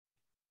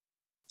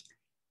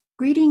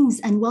Greetings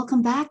and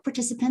welcome back,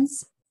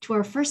 participants, to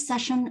our first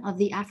session of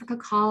the Africa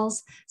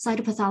Calls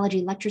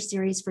Cytopathology Lecture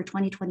Series for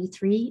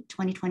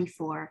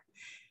 2023-2024.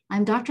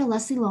 I'm Dr.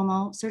 Leslie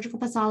Lomo, surgical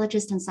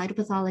pathologist and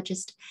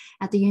cytopathologist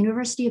at the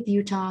University of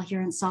Utah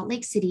here in Salt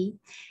Lake City,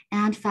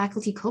 and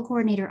faculty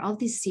co-coordinator of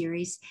this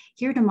series,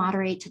 here to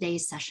moderate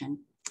today's session.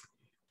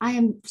 I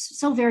am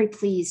so very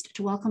pleased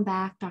to welcome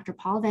back Dr.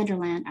 Paul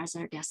Vanderland as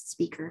our guest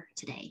speaker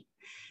today.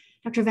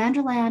 Dr.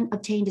 Vanderland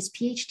obtained his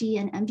PhD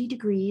and MD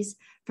degrees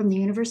from the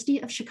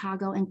University of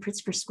Chicago and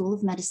Pritzker School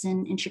of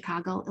Medicine in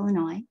Chicago,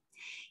 Illinois.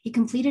 He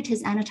completed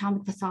his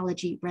anatomic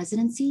pathology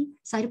residency,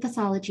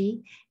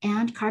 cytopathology,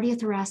 and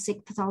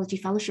cardiothoracic pathology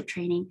fellowship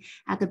training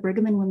at the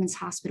Brigham and Women's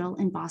Hospital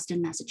in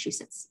Boston,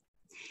 Massachusetts.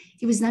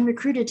 He was then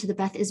recruited to the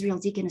Beth Israel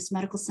Deaconess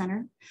Medical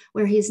Center,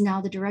 where he is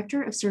now the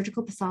director of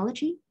surgical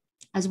pathology,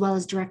 as well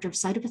as director of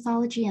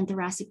cytopathology and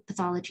thoracic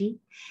pathology,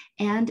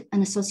 and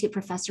an associate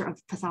professor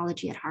of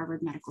pathology at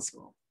Harvard Medical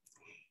School.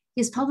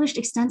 He has published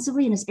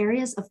extensively in his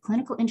areas of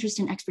clinical interest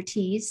and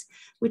expertise,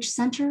 which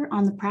center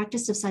on the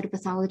practice of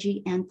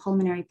cytopathology and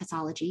pulmonary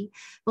pathology,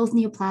 both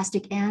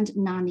neoplastic and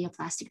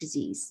non-neoplastic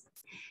disease.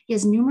 He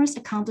has numerous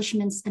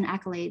accomplishments and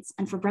accolades,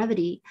 and for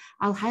brevity,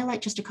 I'll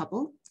highlight just a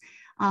couple.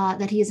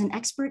 That he is an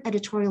expert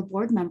editorial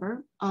board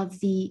member of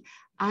the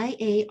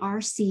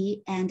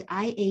IARC and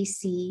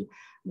IAC,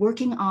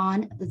 working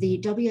on the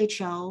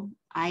WHO,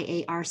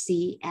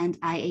 IARC, and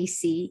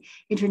IAC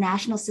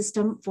International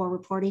System for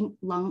Reporting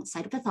Lung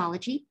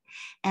Cytopathology.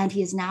 And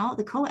he is now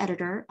the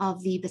co-editor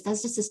of the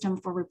Bethesda System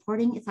for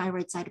Reporting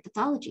Thyroid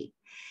Cytopathology.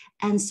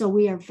 And so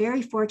we are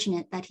very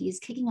fortunate that he is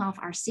kicking off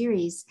our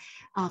series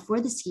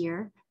for this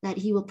year, that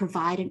he will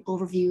provide an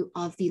overview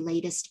of the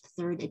latest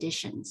third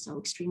edition, so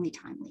extremely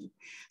timely.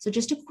 So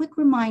just a quick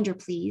reminder,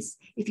 please,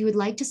 if you would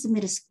like to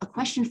submit a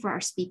question for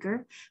our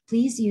speaker,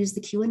 please use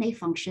the Q&A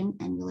function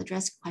and we'll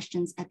address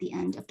questions at the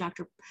end of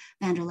Dr.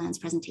 Vanderland's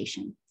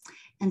presentation.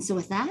 And so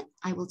with that,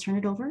 I will turn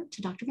it over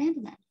to Dr.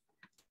 Vanderland.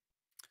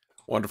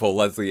 Wonderful,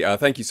 Leslie.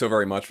 Thank you so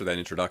very much for that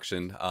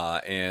introduction.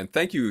 And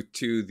thank you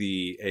to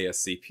the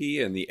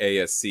ASCP and the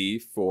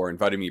ASC for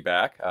inviting me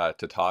back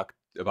to talk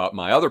about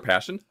my other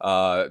passion.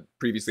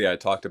 Previously, I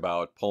talked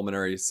about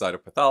pulmonary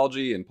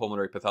cytopathology and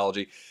pulmonary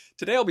pathology.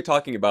 Today, I'll be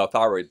talking about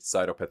thyroid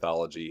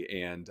cytopathology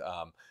and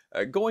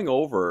going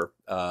over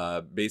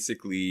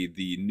basically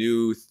the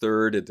new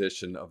third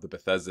edition of the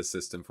Bethesda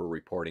system for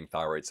reporting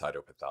thyroid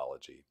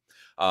cytopathology.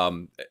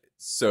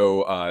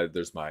 So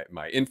there's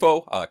my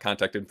info,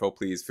 contact info.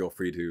 Please feel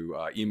free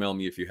to email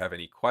me if you have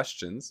any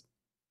questions.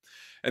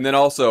 And then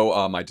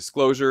also my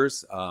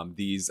disclosures.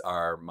 These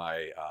are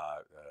my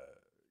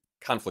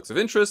conflicts of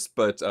interest,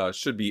 but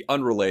should be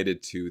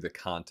unrelated to the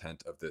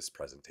content of this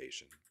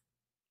presentation.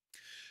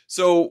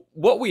 So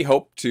what we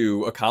hope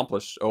to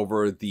accomplish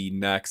over the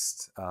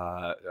next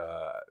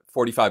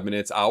 45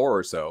 minutes, hour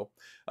or so,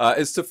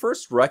 is to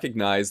first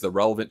recognize the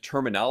relevant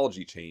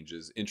terminology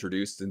changes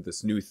introduced in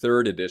this new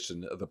third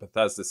edition of the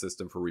Bethesda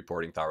system for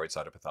reporting thyroid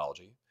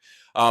cytopathology.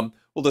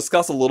 We'll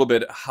discuss a little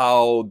bit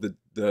how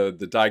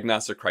the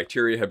diagnostic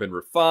criteria have been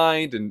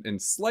refined and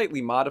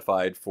slightly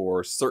modified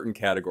for certain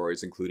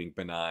categories, including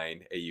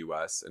benign,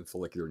 AUS, and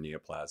follicular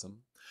neoplasm.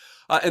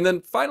 And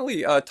then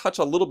finally, touch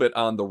a little bit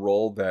on the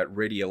role that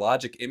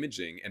radiologic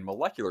imaging and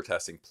molecular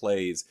testing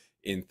plays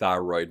in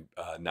thyroid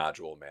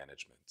nodule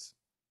management.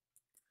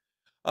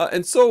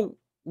 And so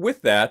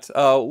with that,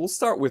 we'll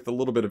start with a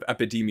little bit of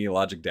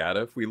epidemiologic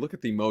data. If we look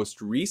at the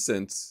most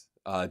recent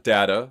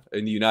data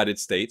in the United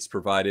States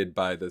provided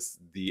by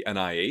the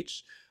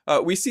NIH,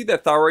 we see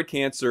that thyroid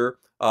cancer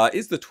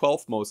is the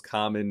 12th most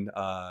common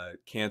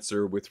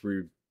cancer with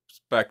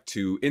respect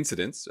to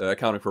incidence,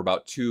 accounting for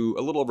about a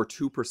little over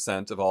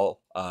 2% of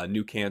all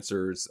new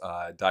cancers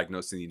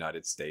diagnosed in the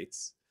United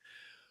States.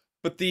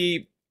 But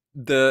the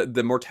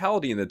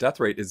mortality and the death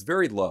rate is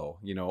very low,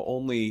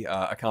 only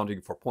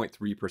accounting for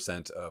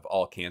 0.3% of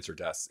all cancer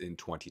deaths in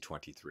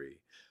 2023.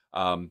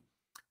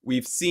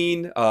 We've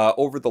seen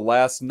over the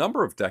last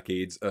number of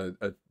decades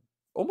a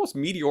almost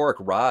meteoric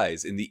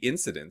rise in the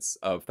incidence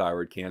of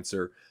thyroid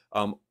cancer,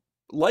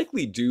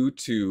 likely due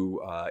to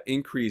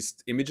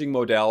increased imaging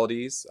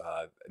modalities,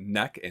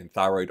 neck and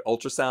thyroid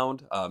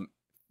ultrasound,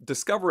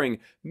 discovering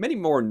many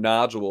more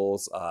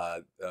nodules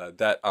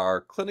that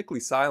are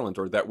clinically silent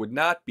or that would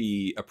not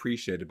be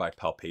appreciated by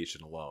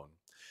palpation alone.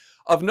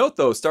 Of note,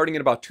 though, starting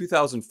in about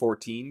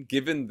 2014,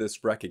 given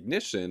this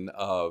recognition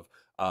of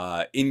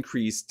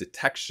increased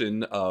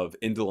detection of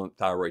indolent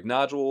thyroid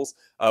nodules,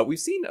 we've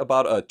seen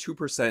about a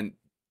 2%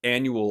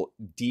 annual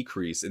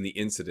decrease in the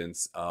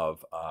incidence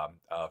of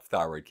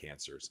thyroid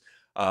cancers,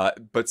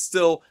 but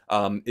still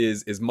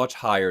is much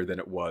higher than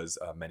it was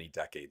many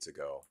decades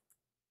ago.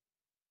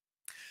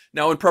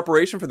 Now, in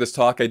preparation for this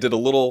talk, I did a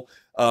little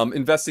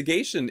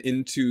investigation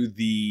into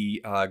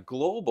the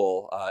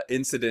global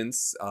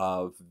incidence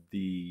of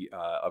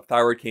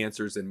thyroid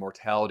cancers and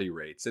mortality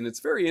rates, and it's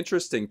very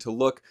interesting to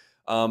look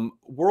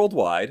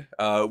worldwide.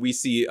 We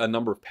see a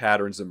number of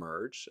patterns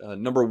emerge.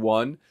 Number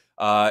one,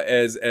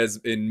 as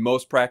in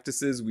most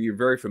practices, we are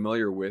very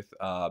familiar with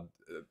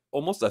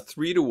almost a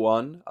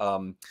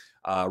 3-to-1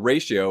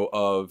 ratio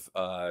of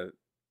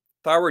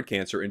thyroid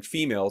cancer in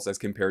females as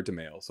compared to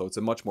males. So it's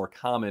a much more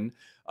common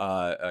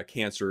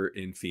cancer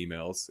in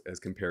females as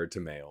compared to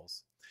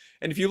males.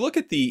 And if you look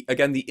at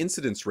again, the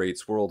incidence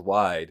rates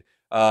worldwide,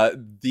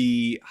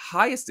 the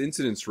highest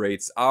incidence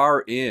rates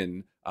are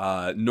in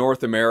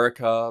North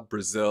America,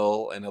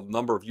 Brazil, and a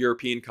number of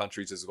European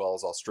countries, as well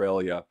as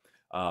Australia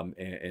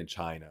and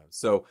China.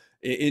 So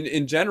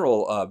in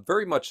general,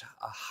 very much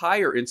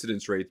higher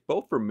incidence rates,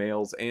 both for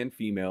males and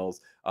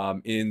females,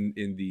 in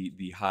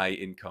the high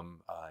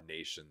income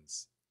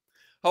nations.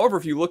 However,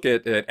 if you look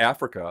at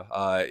Africa,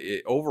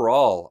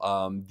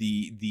 overall,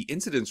 the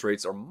incidence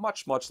rates are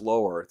much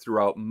lower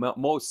throughout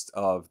most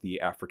of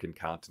the African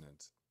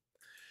continent.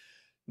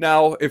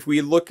 Now, if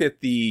we look at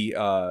the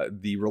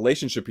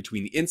relationship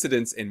between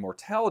incidence and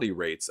mortality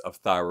rates of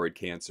thyroid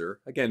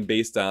cancer, again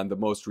based on the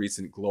most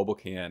recent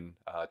GlobalCan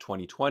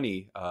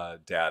 2020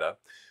 data,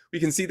 we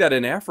can see that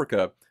in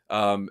Africa,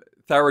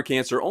 thyroid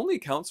cancer only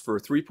accounts for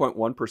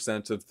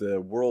 3.1% of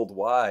the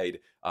worldwide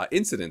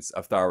incidence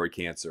of thyroid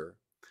cancer.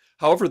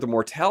 However, the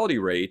mortality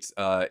rate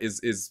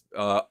is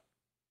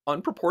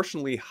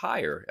unproportionately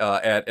higher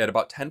at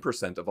about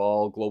 10% of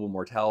all global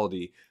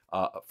mortality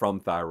from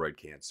thyroid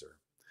cancer,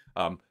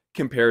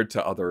 compared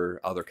to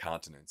other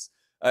continents.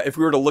 If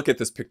we were to look at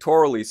this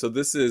pictorially, so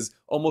this is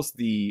almost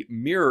the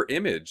mirror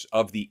image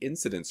of the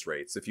incidence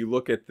rates. If you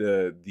look at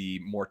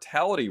the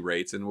mortality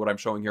rates, and what I'm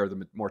showing here are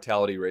the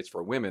mortality rates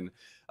for women,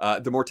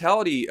 the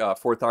mortality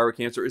for thyroid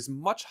cancer is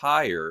much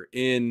higher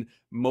in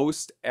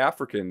most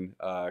African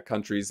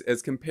countries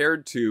as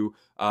compared to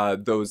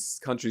those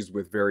countries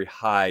with very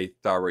high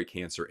thyroid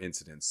cancer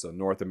incidence, so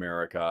North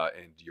America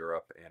and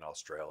Europe and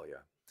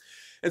Australia.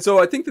 And so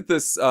I think that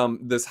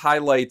this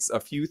highlights a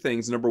few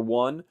things. Number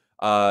one,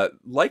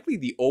 likely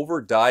the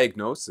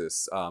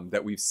overdiagnosis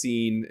that we've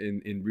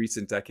seen in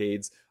recent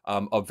decades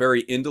of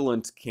very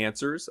indolent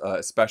cancers,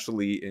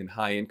 especially in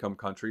high-income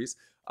countries.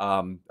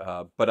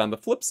 But on the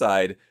flip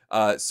side,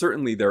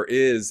 certainly there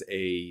is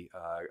a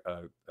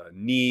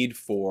need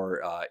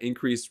for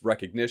increased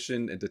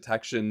recognition and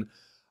detection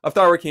of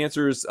thyroid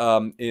cancers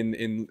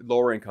in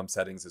lower income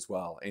settings as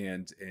well,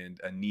 and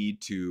a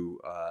need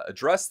to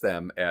address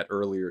them at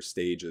earlier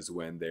stages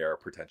when they are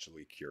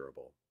potentially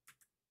curable.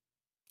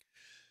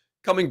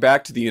 Coming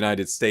back to the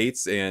United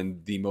States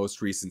and the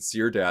most recent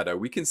SEER data,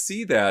 we can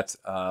see that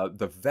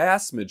the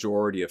vast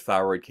majority of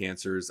thyroid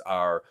cancers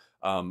are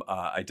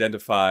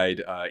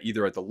identified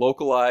either at the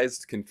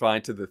localized,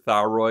 confined to the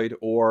thyroid,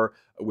 or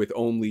with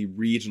only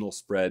regional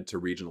spread to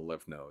regional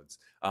lymph nodes.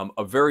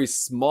 A very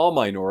small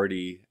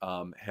minority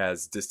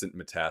has distant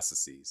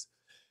metastases.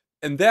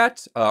 And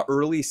that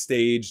early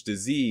stage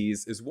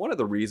disease is one of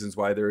the reasons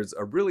why there's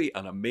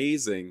an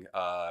amazing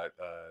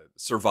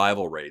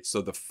survival rate.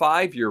 So the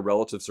 5-year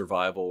relative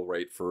survival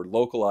rate for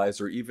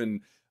localized or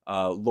even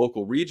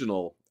local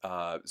regional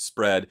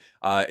spread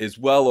is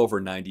well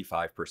over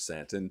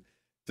 95%. And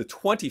the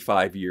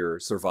 25-year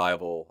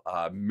survival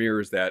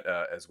mirrors that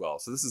as well.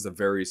 So this is a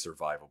very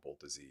survivable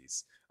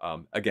disease.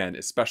 Again,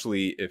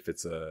 especially if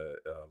it's a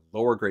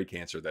lower grade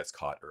cancer that's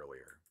caught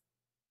earlier.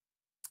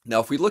 Now,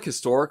 if we look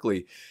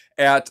historically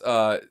at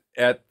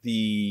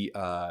the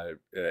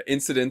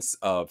incidence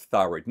of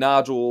thyroid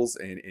nodules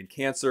and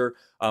cancer,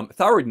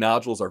 thyroid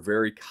nodules are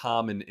very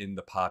common in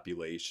the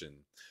population.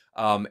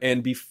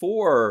 And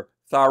before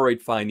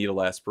thyroid fine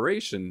needle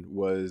aspiration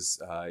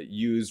was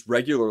used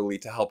regularly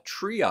to help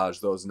triage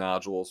those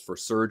nodules for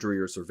surgery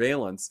or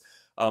surveillance,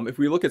 if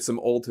we look at some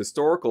old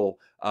historical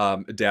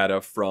data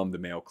from the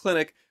Mayo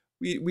Clinic,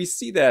 we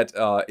see that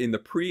in the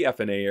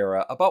pre-FNA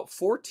era, about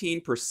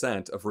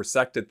 14% of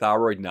resected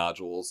thyroid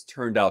nodules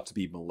turned out to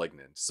be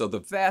malignant. So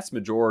the vast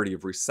majority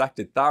of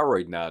resected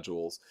thyroid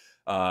nodules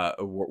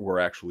were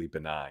actually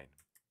benign.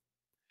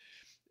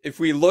 If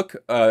we look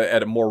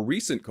at a more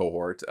recent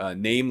cohort,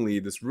 namely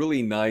this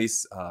really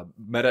nice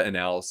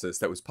meta-analysis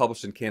that was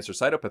published in Cancer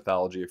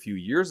Cytopathology a few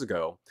years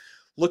ago,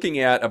 looking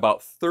at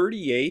about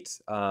 38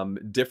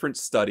 different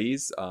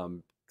studies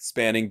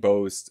spanning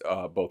both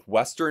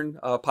Western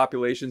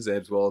populations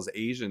as well as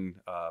Asian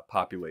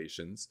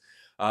populations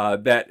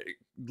that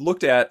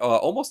looked at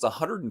almost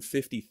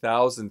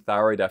 150,000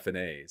 thyroid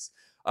FNAs.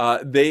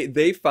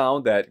 They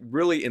found that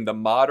really in the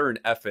modern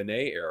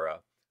FNA era,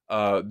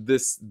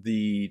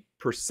 the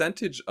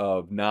percentage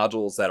of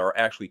nodules that are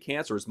actually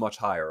cancer is much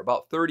higher,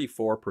 about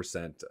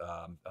 34%,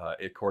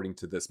 according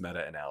to this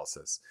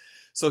meta-analysis.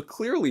 So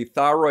clearly,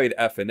 thyroid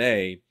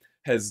FNA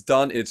has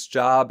done its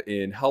job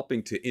in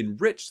helping to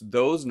enrich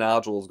those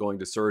nodules going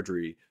to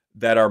surgery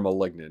that are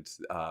malignant,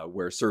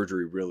 where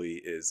surgery really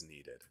is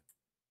needed.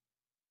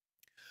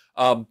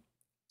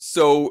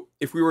 So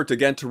if we were to,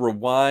 again, to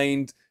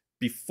rewind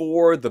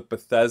before the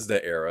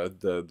Bethesda era,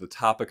 the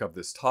topic of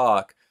this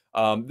talk,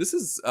 this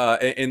is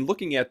in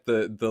looking at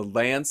the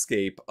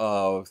landscape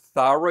of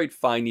thyroid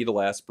fine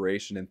needle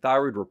aspiration and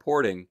thyroid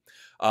reporting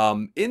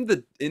in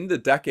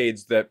the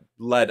decades that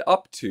led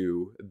up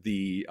to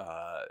the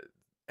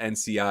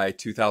NCI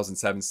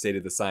 2007 State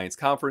of the Science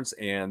Conference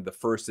and the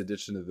first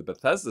edition of the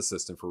Bethesda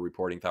system for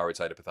reporting thyroid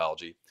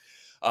cytopathology.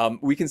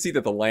 we can see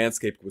that the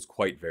landscape was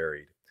quite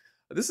varied.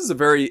 This is a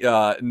very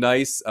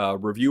nice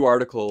review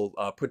article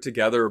put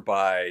together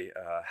by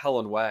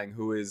Helen Wang,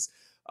 who is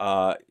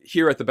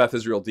here at the Beth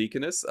Israel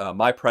Deaconess,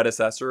 my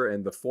predecessor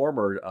and the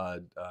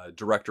former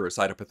director of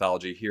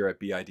cytopathology here at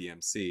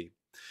BIDMC.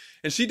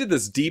 And she did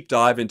this deep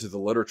dive into the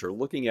literature,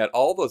 looking at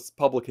all those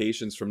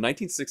publications from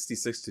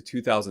 1966 to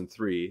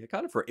 2003,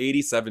 accounted for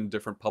 87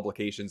 different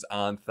publications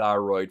on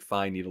thyroid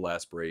fine needle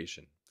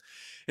aspiration.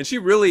 And she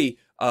really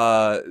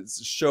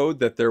showed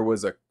that there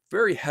was a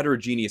very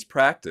heterogeneous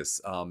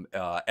practice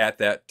at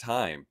that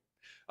time,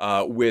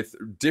 with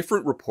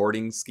different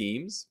reporting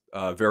schemes,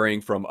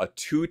 varying from a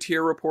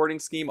 2-tier reporting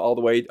scheme all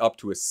the way up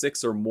to a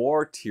 6 or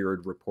more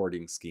tiered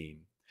reporting scheme.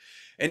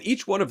 And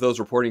each one of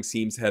those reporting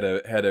schemes had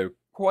a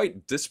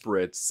quite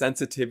disparate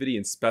sensitivity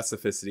and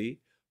specificity,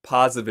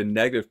 positive and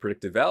negative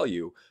predictive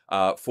value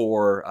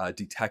for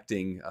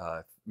detecting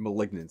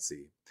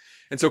malignancy.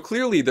 And so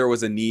clearly there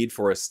was a need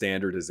for a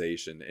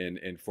standardization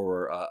and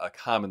for a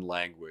common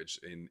language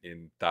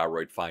in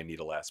thyroid fine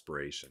needle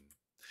aspiration.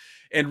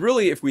 And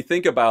really, if we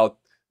think about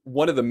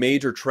one of the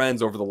major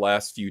trends over the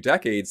last few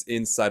decades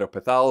in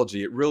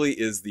cytopathology, it really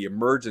is the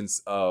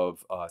emergence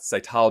of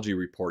cytology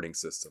reporting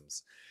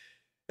systems.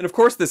 And of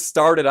course, this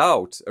started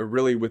out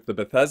really with the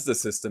Bethesda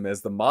system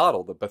as the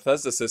model, the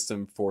Bethesda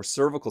system for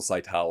cervical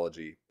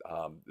cytology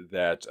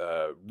that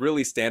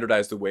really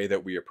standardized the way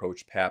that we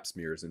approach pap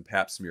smears and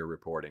pap smear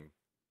reporting.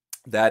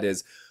 That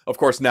is, of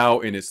course,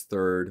 now in its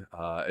third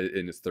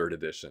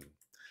edition.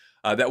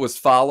 That was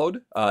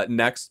followed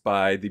next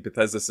by the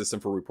Bethesda system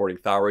for reporting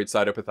thyroid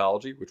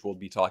cytopathology, which we'll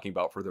be talking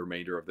about for the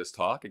remainder of this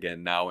talk,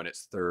 again, now in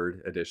its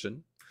third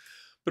edition.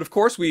 But of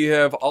course, we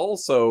have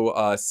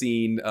also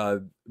seen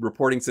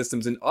reporting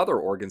systems in other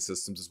organ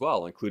systems as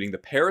well, including the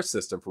Paris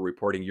system for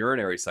reporting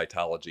urinary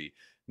cytology,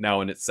 now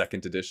in its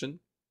second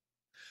edition.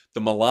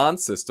 The Milan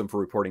system for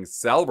reporting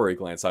salivary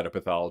gland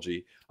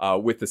cytopathology,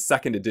 with the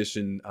second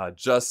edition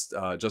just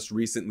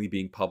recently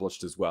being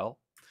published as well.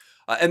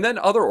 And then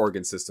other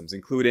organ systems,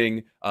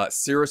 including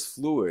serous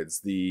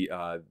fluids, the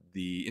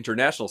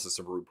international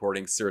system for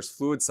reporting serous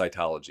fluid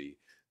cytology,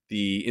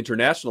 the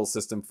international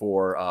system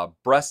for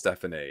breast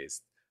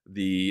FNAs,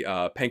 the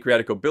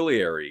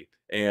pancreaticobiliary,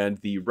 and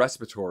the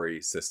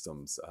respiratory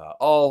systems,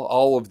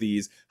 all of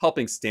these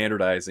helping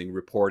standardizing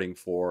reporting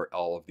for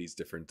all of these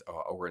different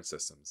organ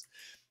systems.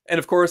 And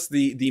of course,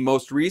 the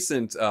most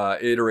recent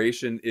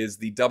iteration is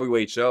the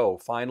WHO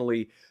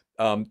finally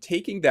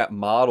taking that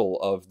model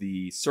of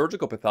the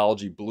surgical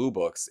pathology blue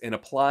books and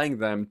applying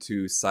them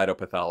to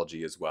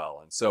cytopathology as well.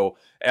 And so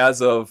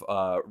as of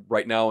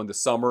right now in the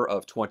summer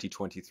of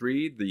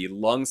 2023, the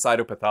lung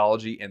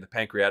cytopathology and the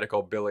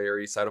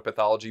pancreaticobiliary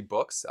cytopathology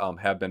books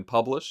have been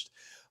published,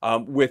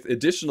 with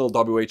additional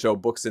WHO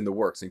books in the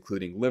works,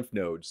 including lymph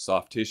nodes,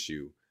 soft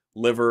tissue,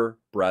 liver,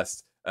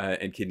 breast,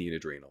 and kidney and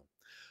adrenal.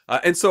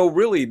 And so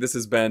really this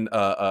has been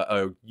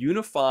a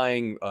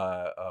unifying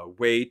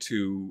way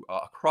to,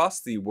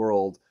 across the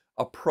world,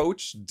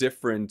 approach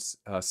different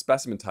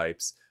specimen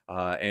types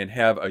and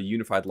have a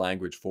unified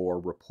language for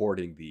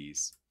reporting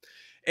these.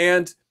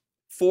 And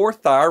for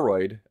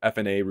thyroid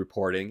FNA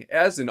reporting,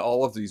 as in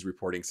all of these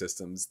reporting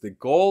systems, the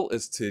goal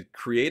is to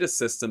create a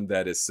system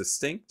that is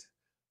succinct,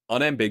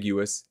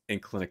 unambiguous,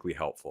 and clinically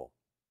helpful.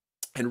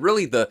 And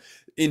really,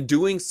 in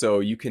doing so,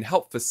 you can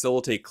help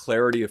facilitate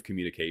clarity of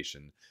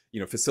communication,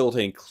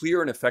 facilitating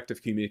clear and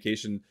effective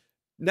communication,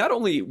 not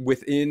only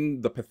within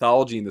the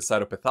pathology and the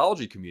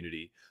cytopathology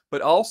community,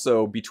 but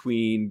also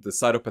between the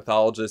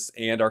cytopathologists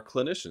and our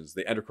clinicians,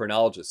 the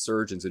endocrinologists,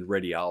 surgeons, and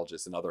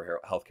radiologists, and other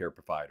healthcare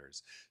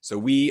providers. So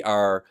we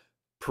are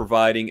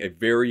providing a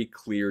very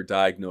clear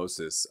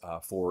diagnosis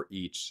for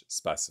each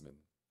specimen.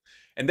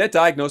 And that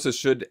diagnosis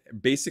should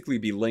basically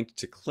be linked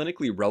to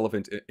clinically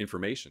relevant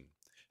information,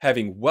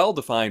 having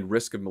well-defined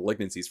risk of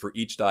malignancies for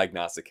each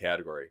diagnostic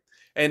category,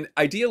 and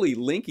ideally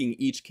linking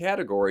each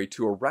category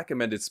to a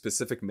recommended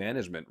specific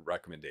management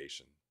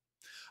recommendation.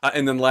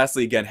 And then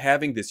lastly, again,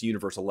 having this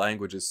universal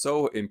language is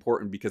so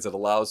important because it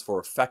allows for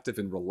effective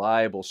and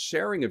reliable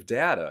sharing of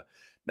data,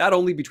 not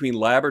only between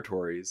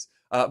laboratories,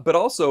 but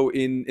also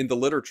in the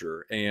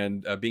literature,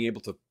 and being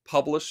able to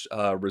publish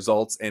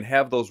results and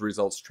have those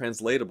results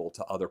translatable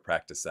to other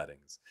practice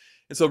settings.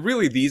 And so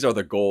really these are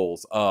the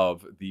goals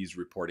of these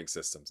reporting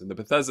systems. And the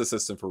Bethesda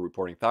system for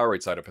reporting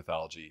thyroid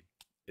cytopathology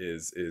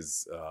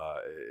is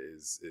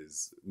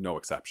no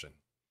exception.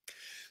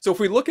 So if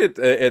we look at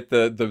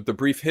the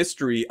brief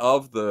history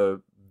of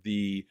the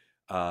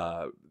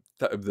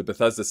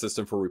Bethesda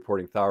system for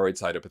reporting thyroid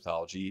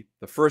cytopathology,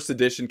 the first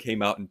edition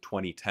came out in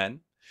 2010.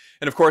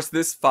 And of course,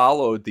 this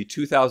followed the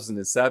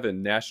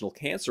 2007 National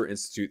Cancer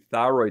Institute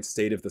Thyroid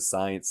State of the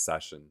Science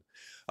session,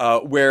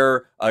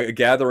 where a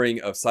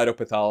gathering of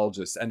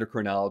cytopathologists,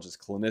 endocrinologists,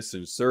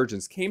 clinicians,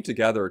 surgeons came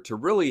together to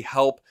really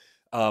help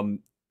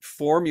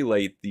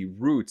formulate the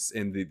roots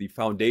and the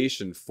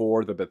foundation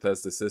for the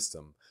Bethesda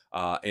system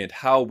and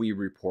how we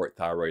report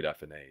thyroid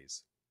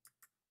FNAs.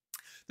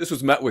 This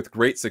was met with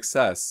great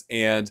success,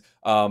 and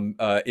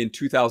in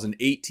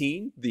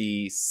 2018,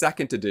 the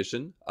second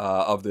edition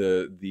of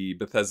the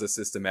Bethesda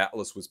System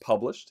Atlas was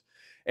published,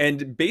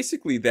 and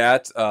basically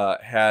that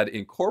had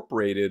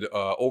incorporated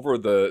over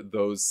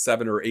those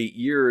 7 or 8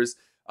 years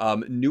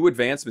new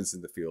advancements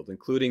in the field,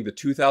 including the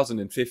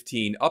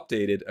 2015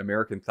 updated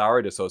American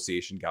Thyroid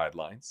Association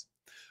guidelines.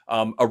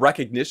 A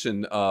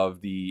recognition of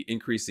the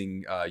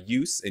increasing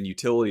use and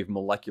utility of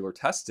molecular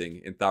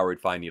testing in thyroid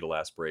fine needle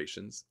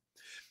aspirations,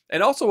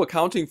 and also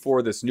accounting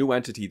for this new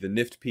entity, the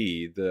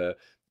NIFT-P, the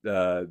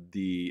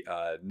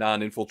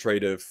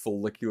non-infiltrative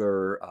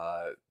follicular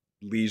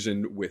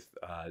lesion with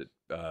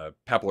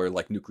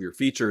papillary-like nuclear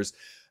features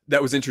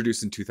that was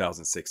introduced in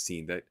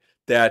 2016.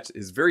 That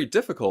is very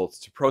difficult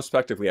to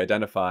prospectively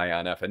identify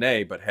on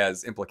FNA, but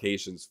has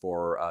implications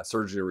for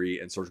surgery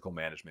and surgical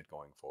management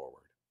going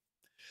forward.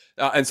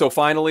 And so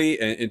finally,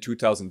 in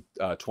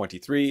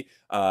 2023,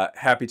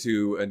 happy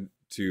to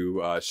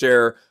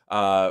share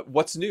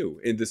what's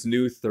new in this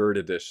new third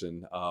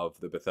edition of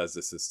the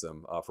Bethesda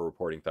system for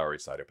reporting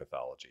thyroid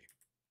cytopathology.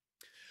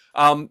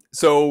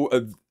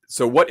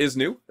 So what is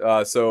new?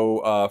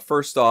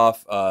 First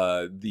off,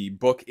 the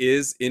book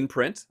is in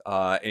print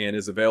and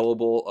is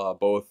available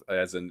both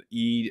as an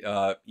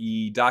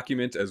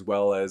e-document as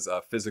well as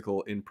a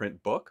physical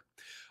in-print book.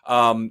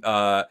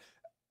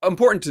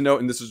 Important to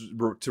note, and this is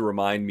to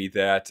remind me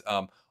that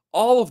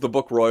all of the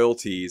book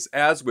royalties,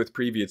 as with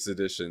previous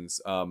editions,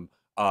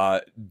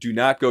 do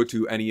not go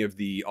to any of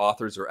the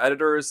authors or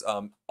editors.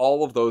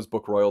 All of those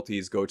book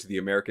royalties go to the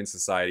American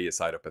Society of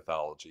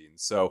Cytopathology. And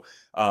so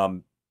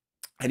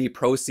any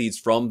proceeds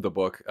from the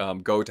book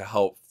go to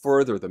help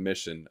further the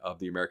mission of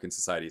the American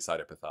Society of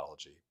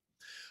Cytopathology.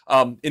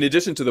 In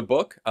addition to the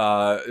book,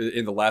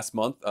 in the last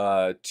month,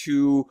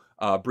 two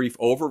brief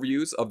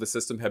overviews of the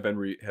system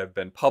have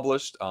been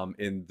published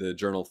in the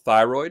journal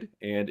Thyroid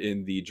and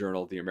in the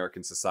journal the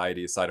American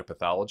Society of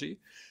Cytopathology.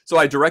 So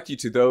I direct you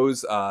to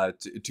those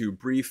two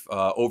brief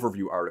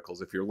overview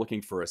articles if you're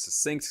looking for a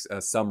succinct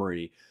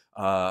summary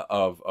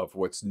of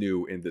what's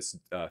new in this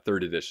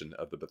third edition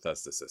of the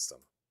Bethesda system.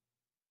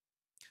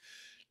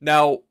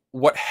 Now,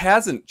 what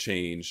hasn't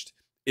changed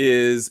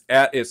is,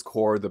 at its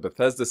core, the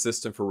Bethesda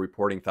system for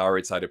reporting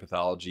thyroid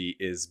cytopathology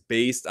is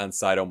based on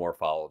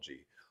cytomorphology.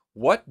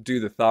 What do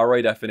the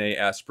thyroid FNA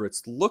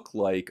aspirates look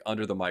like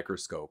under the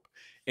microscope?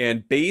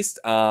 And based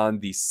on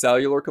the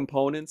cellular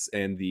components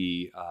and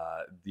the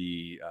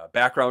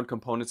background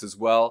components as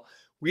well,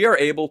 we are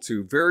able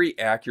to very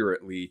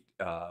accurately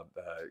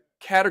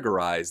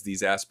categorize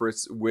these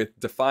aspirates with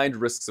defined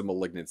risks of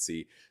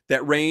malignancy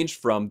that range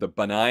from the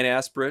benign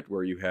aspirate,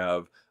 where you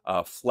have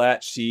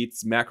flat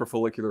sheets,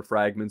 macrofollicular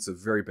fragments of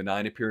very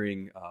benign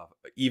appearing,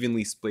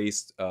 evenly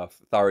spaced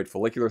thyroid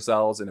follicular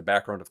cells in a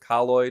background of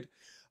colloid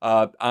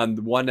on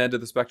the one end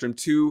of the spectrum,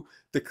 to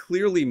the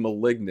clearly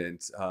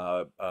malignant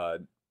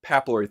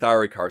papillary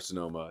thyroid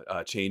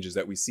carcinoma changes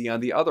that we see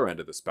on the other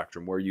end of the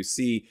spectrum, where you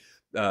see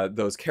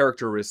those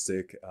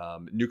characteristic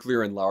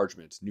nuclear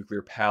enlargement,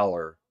 nuclear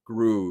pallor,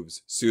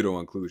 grooves,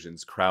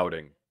 pseudo-inclusions,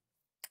 crowding.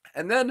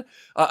 And then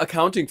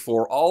accounting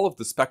for all of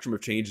the spectrum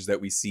of changes that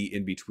we see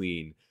in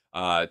between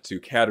to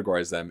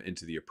categorize them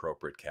into the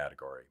appropriate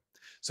category.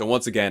 So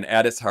once again,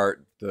 at its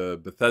heart, the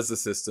Bethesda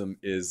system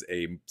is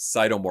a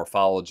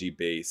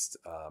cytomorphology-based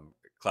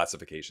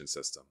classification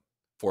system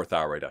for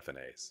thyroid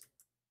FNAs.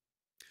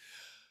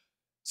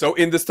 So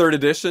in this third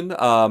edition,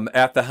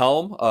 at the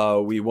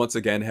helm, we once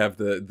again have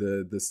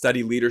the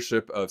steady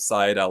leadership of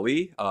Syed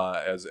Ali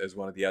as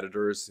one of the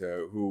editors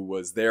who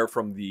was there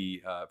from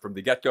the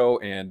get-go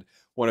and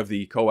one of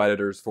the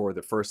co-editors for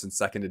the first and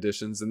second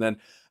editions. And then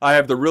I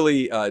have the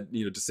really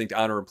distinct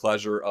honor and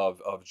pleasure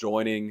of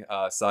joining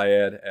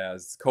Syed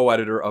as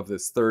co-editor of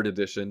this third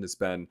edition. It's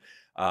been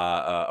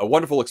a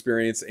wonderful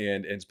experience,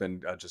 and it's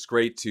been just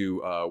great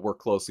to work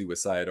closely with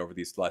Syed over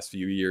these last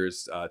few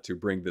years to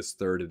bring this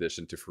third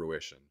edition to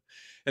fruition.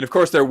 And of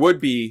course, there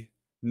would be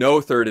no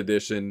third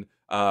edition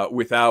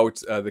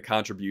without the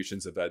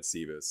contributions of Ed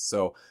Sebas.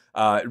 So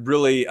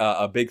really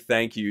a big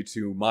thank you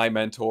to my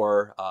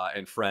mentor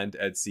and friend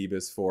Ed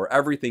Sebas for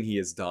everything he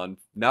has done,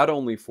 not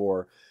only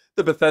for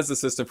the Bethesda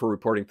system for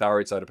reporting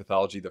thyroid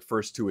cytopathology, the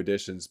first two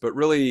editions, but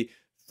really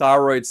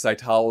thyroid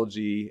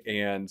cytology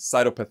and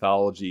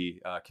cytopathology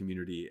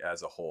community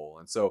as a whole.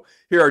 And so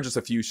here are just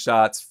a few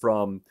shots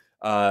from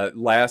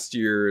last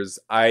year's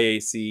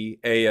IAC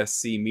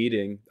ASC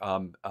meeting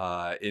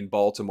in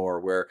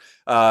Baltimore, where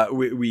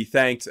we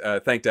thanked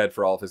Ed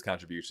for all of his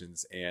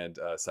contributions, and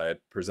Syed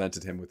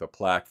presented him with a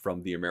plaque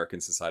from the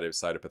American Society of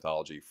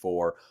Cytopathology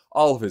for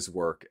all of his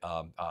work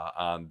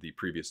on the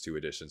previous two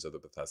editions of the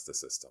Bethesda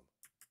system.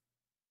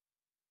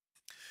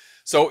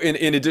 So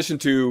in addition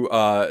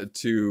to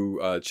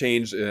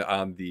change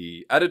on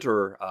the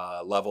editor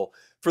level,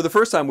 For the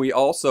first time, we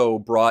also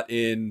brought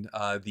in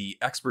the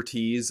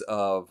expertise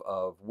of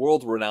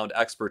world-renowned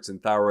experts in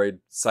thyroid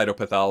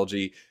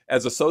cytopathology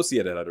as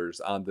associate editors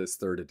on this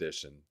third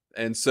edition.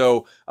 And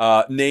so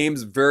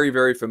names very,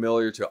 very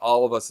familiar to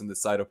all of us in the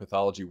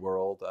cytopathology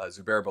world.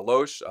 Zubair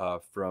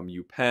Baloch from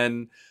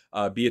UPenn,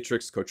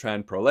 Beatrix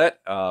Cotran-Prolet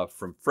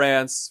from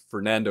France,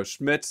 Fernando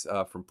Schmidt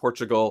from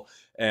Portugal,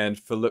 and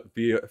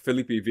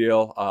Philippe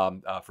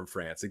Ville from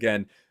France.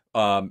 Again,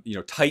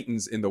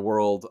 titans in the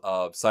world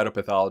of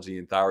cytopathology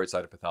and thyroid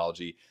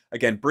cytopathology,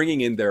 again,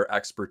 bringing in their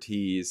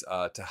expertise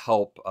to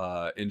help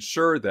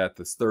ensure that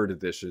this third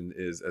edition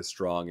is as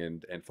strong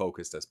and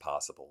focused as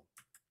possible.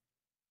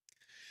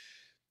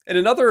 And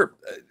another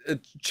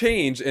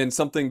change, and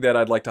something that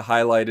I'd like to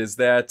highlight, is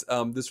that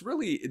this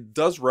really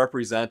does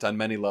represent on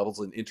many levels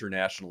an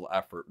international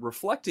effort,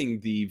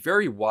 reflecting the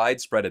very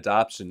widespread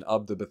adoption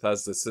of the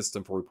Bethesda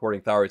system for reporting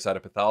thyroid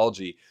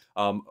cytopathology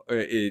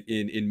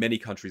in many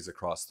countries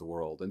across the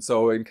world. And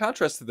so in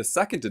contrast to the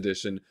second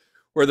edition,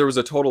 where there was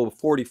a total of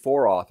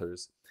 44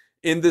 authors,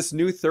 in this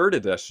new third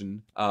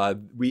edition,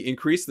 we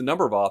increased the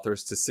number of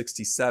authors to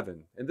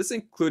 67. And this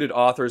included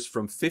authors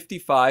from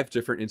 55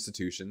 different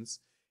institutions,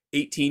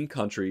 18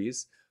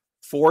 countries,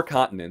 4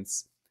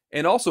 continents,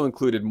 and also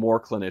included more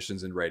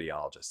clinicians and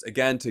radiologists,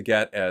 again, to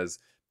get as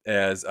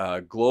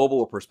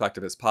global a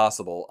perspective as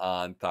possible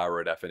on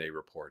thyroid FNA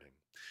reporting.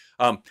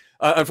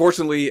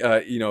 Unfortunately,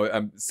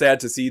 I'm sad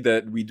to see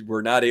that we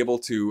were not able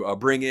to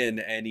bring in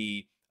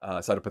any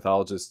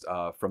cytopathologists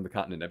from the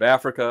continent of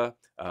Africa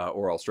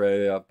or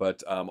Australia,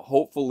 but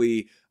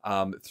hopefully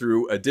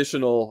through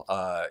additional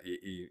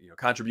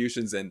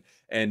contributions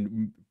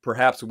and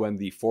perhaps when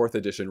the fourth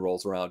edition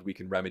rolls around, we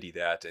can remedy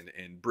that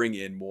and bring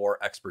in more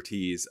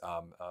expertise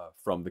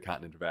from the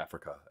continent of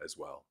Africa as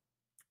well.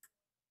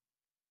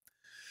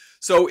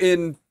 So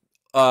in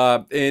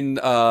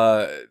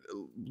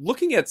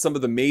looking at some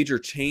of the major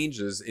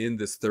changes in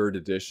this third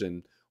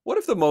edition, one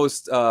of the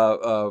most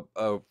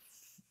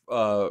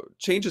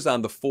changes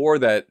on the 4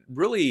 that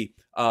really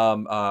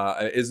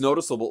is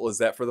noticeable is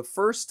that for the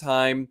first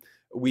time,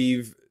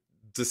 we've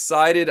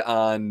decided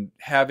on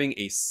having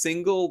a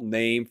single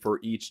name for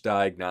each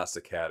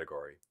diagnostic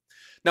category.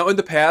 Now, in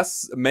the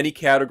past, many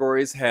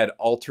categories had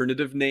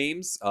alternative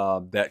names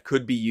that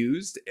could be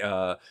used,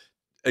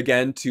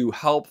 again, to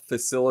help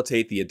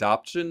facilitate the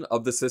adoption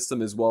of the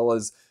system, as well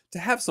as to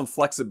have some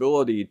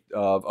flexibility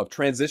of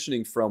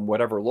transitioning from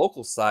whatever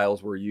local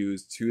styles were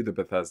used to the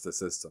Bethesda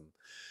system.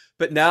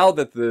 But now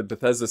that the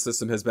Bethesda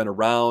system has been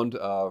around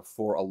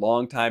for a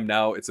long time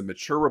now, it's a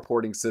mature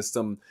reporting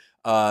system,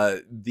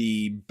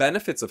 the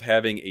benefits of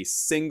having a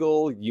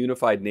single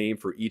unified name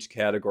for each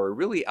category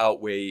really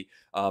outweigh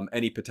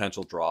any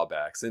potential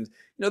drawbacks. And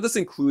this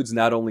includes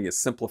not only a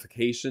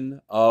simplification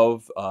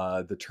of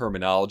the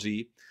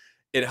terminology,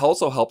 it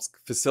also helps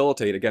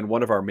facilitate, again,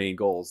 one of our main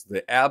goals,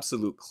 the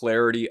absolute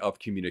clarity of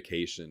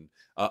communication,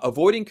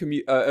 avoiding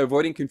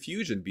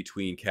confusion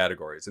between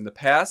categories. In the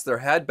past, there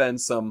had been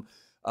some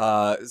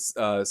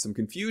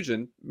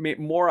confusion,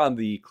 more on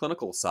the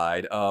clinical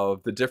side,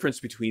 of the difference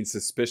between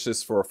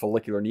suspicious for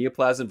follicular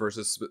neoplasm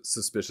versus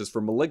suspicious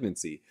for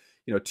malignancy.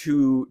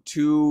 Two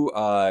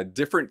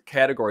different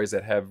categories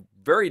that have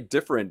very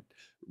different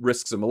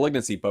risks of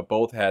malignancy, but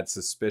both had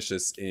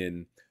suspicious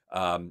in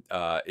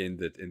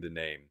the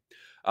name.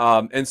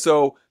 And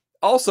so,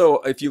 also,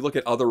 if you look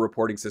at other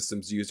reporting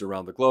systems used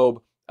around the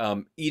globe,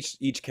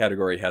 each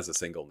category has a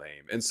single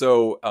name. And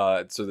so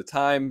the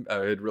time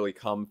had really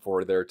come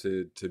for there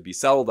to be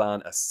settled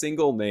on a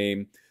single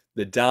name,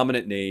 the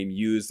dominant name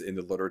used in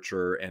the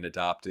literature and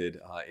adopted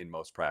in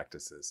most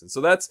practices. And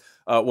so that's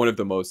one of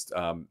the most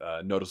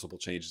noticeable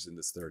changes in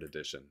this third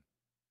edition.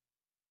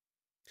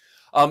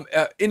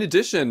 In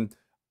addition,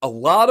 a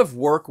lot of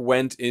work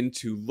went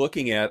into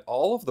looking at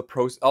all of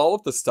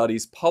the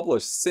studies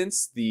published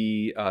since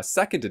the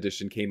second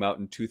edition came out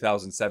in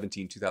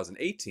 2017,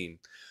 2018.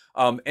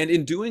 And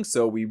in doing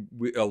so,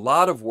 a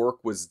lot of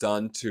work was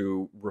done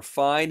to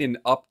refine and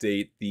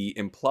update the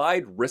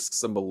implied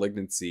risks of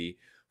malignancy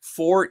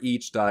for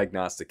each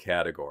diagnostic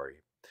category.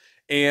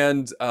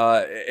 And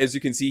as you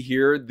can see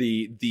here,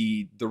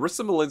 the risk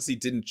of malignancy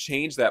didn't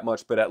change that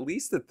much, but at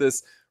least that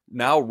this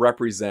now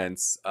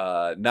represents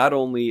not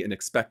only an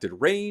expected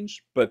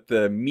range, but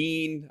the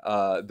mean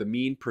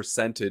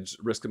percentage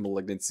risk of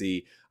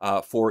malignancy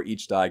for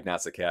each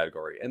diagnostic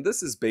category. And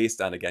this is based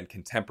on, again,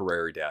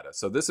 contemporary data.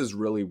 So this is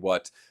really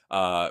what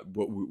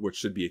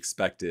should be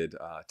expected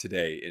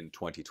today in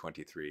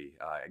 2023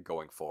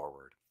 going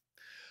forward.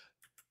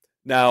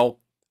 Now,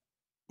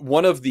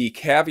 one of the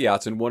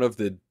caveats and one of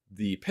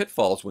the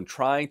pitfalls when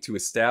trying to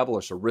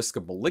establish a risk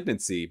of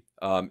malignancy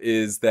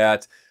is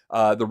that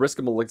the risk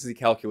of malignancy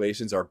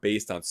calculations are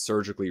based on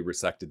surgically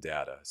resected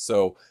data.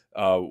 So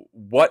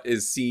what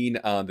is seen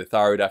on the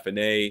thyroid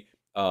FNA,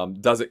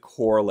 does it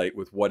correlate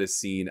with what is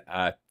seen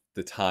at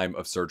the time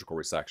of surgical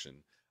resection?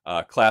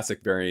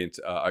 Classic variant,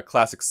 a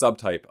classic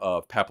subtype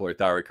of papillary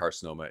thyroid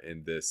carcinoma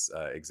in this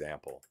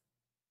example.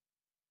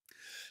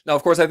 Now,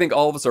 of course, I think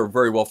all of us are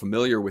very well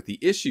familiar with the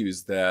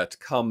issues that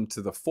come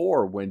to the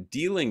fore when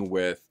dealing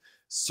with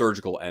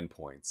surgical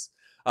endpoints.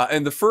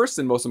 And the first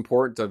and most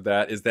important of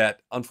that is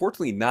that,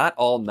 unfortunately, not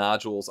all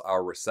nodules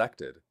are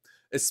resected,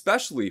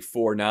 especially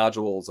for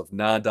nodules of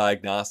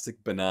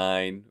non-diagnostic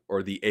benign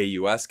or the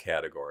AUS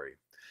category.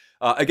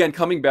 Again,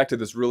 coming back to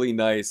this really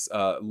nice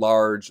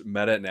large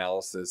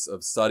meta-analysis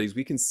of studies,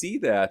 we can see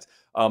that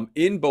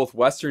in both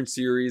Western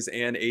series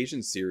and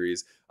Asian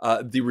series,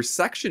 the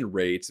resection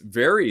rate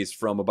varies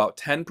from about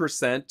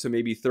 10% to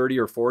maybe 30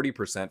 or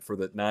 40% for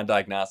the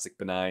non-diagnostic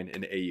benign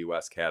and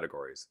AUS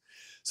categories.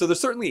 So there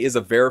certainly is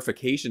a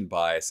verification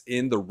bias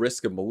in the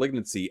risk of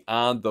malignancy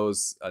on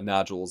those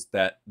nodules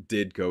that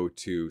did go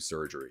to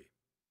surgery.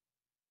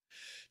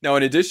 Now,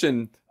 in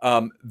addition,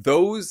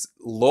 those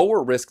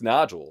lower risk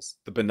nodules,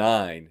 the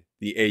benign,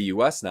 the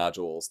AUS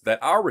nodules that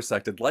are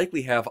resected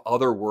likely have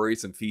other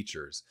worrisome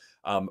features,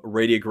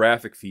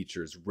 radiographic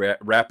features,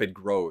 rapid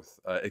growth,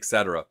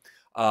 etc.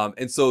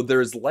 And so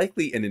there's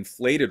likely an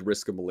inflated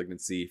risk of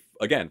malignancy,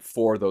 again,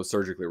 for those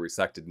surgically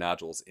resected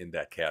nodules in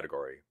that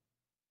category.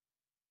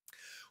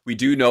 We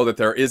do know that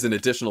there is an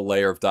additional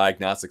layer of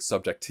diagnostic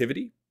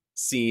subjectivity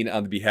seen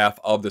on the behalf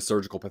of the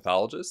surgical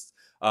pathologist.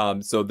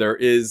 So there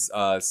is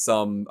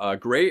some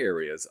gray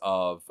areas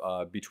of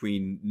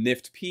between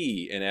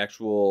NIFT-P and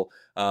actual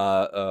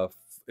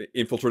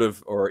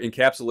infiltrative or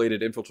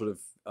encapsulated infiltrative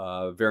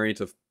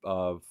variant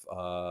of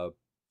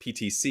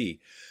PTC.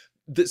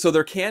 So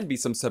there can be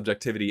some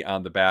subjectivity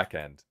on the back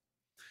end.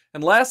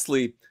 And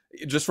lastly,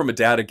 just from a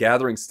data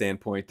gathering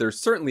standpoint, there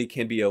certainly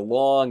can be a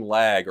long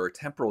lag or a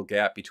temporal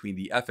gap between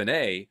the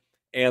FNA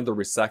and the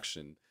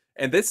resection.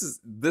 And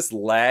this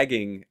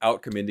lagging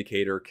outcome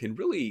indicator can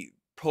really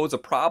pose a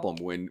problem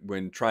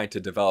when trying to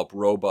develop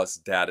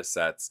robust data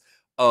sets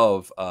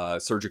of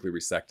surgically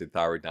resected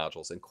thyroid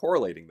nodules and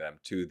correlating them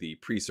to the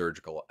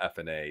pre-surgical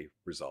FNA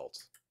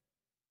results.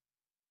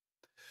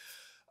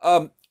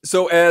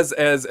 So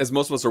as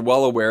most of us are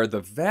well aware,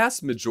 the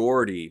vast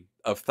majority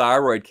of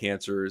thyroid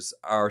cancers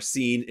are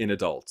seen in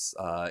adults,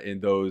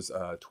 in those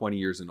 20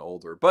 years and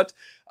older. But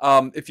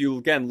if you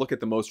again look at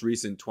the most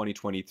recent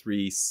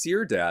 2023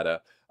 SEER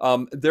data,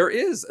 there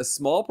is a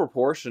small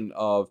proportion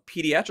of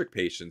pediatric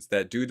patients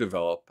that do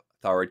develop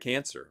thyroid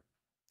cancer.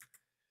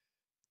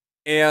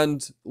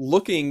 And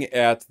looking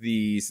at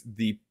the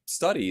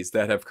studies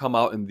that have come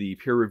out in the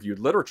peer-reviewed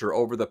literature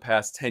over the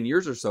past 10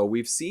 years or so,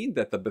 we've seen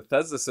that the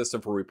Bethesda system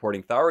for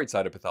reporting thyroid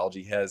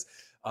cytopathology has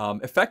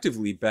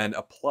effectively been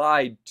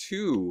applied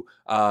to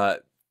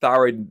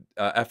thyroid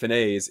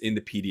FNAs in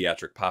the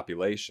pediatric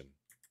population.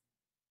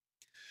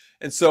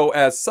 And so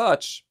as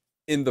such,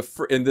 in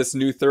this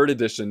new third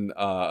edition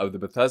of the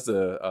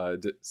Bethesda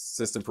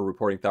system for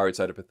reporting thyroid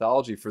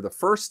cytopathology, for the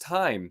first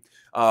time,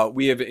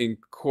 we have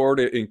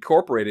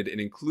incorporated and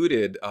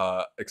included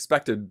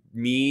expected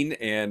mean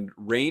and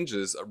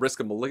ranges of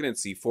risk of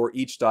malignancy for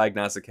each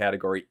diagnostic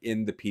category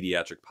in the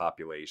pediatric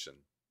population.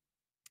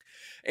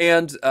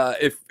 And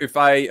if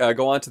I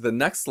go on to the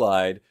next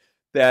slide,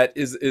 that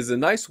is a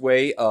nice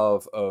way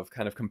of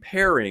kind of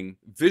comparing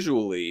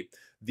visually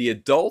the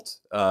adult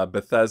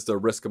Bethesda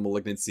risk of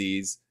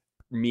malignancies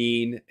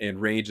mean and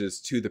ranges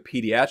to the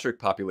pediatric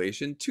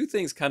population. Two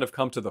things kind of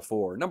come to the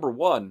fore. Number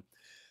one,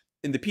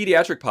 in the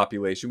pediatric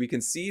population, we can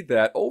see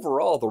that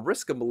overall the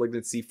risk of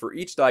malignancy for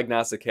each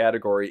diagnostic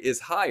category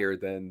is higher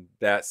than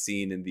that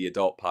seen in the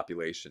adult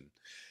population.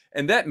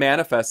 And that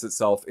manifests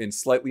itself in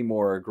slightly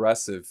more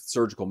aggressive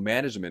surgical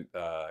management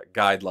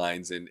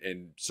guidelines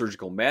and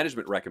surgical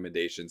management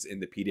recommendations in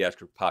the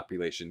pediatric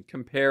population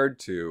compared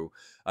to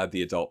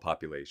the adult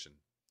population.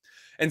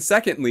 And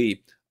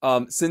secondly,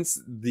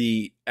 since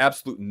the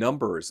absolute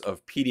numbers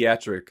of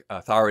pediatric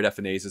thyroid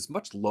FNAs is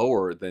much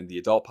lower than the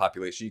adult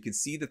population, you can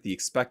see that the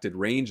expected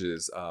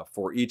ranges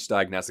for each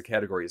diagnostic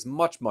category is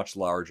much, much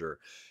larger.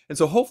 And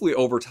so hopefully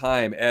over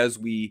time, as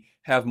we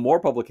have more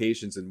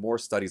publications and more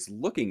studies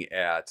looking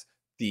at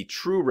the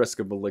true risk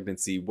of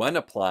malignancy when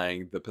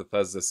applying the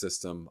Bethesda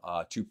system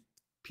to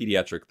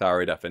pediatric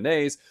thyroid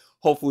FNAs,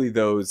 hopefully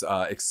those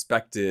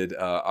expected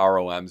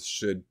ROMs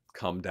should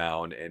come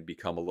down and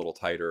become a little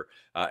tighter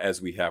as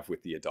we have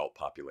with the adult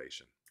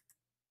population.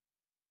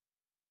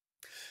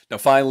 Now,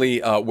 finally,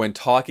 when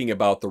talking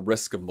about the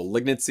risk of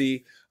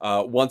malignancy,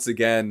 once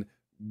again,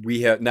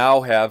 we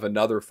now have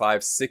another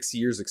 5-6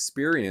 years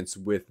experience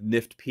with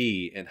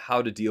NIFT-P and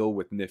how to deal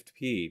with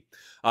NIFT-P.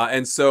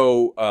 And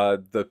so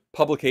the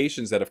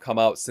publications that have come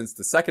out since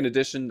the second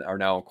edition are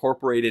now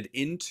incorporated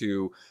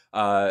into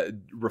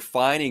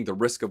refining the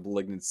risk of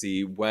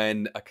malignancy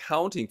when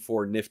accounting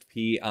for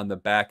NIFT-P on the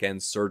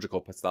back-end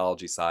surgical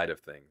pathology side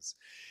of things.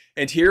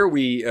 And here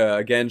we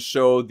again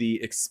show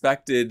the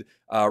expected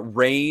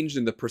range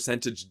and the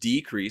percentage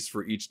decrease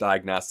for each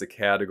diagnostic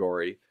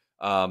category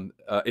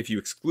if you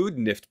exclude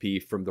NIFT-P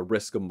from the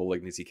risk of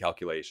malignancy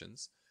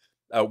calculations.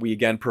 We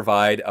again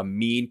provide a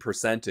mean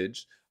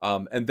percentage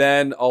and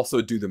then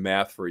also do the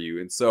math for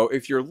you. And so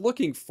if you're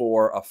looking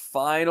for a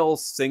final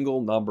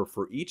single number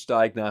for each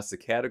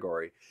diagnostic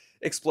category,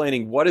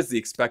 explaining what is the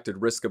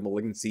expected risk of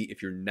malignancy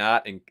if you're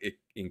not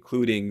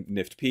including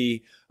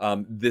NIFT-P.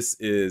 This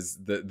is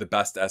the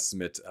best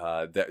estimate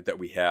that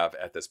we have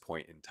at this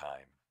point in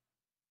time.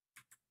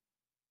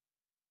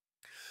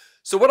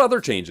 So what other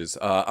changes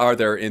are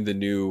there in the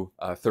new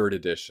third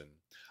edition?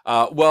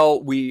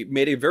 Well, we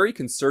made a very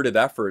concerted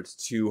effort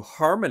to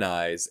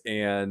harmonize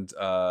and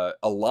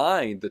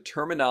align the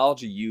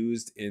terminology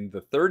used in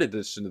the third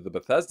edition of the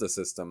Bethesda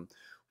system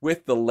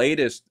with the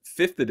latest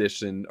fifth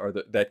edition, or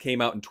that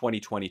came out in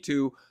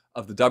 2022,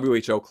 of the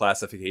WHO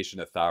classification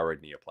of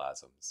thyroid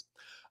neoplasms.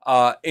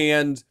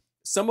 And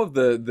some of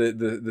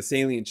the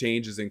salient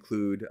changes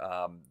include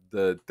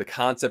the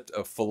concept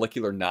of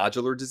follicular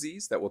nodular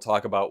disease that we'll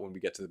talk about when we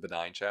get to the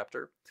benign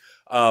chapter.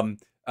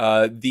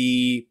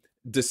 The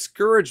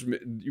discouragement,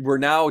 we're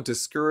now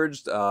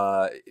discouraged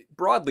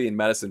broadly in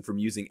medicine from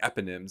using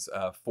eponyms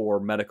for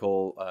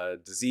medical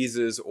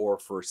diseases or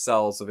for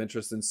cells of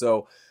interest. And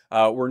so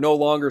we're no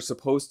longer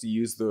supposed to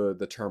use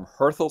the term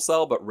Hürthle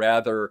cell, but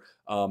rather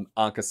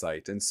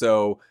oncocyte. And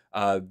so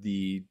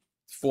the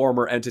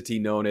former entity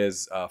known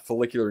as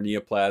follicular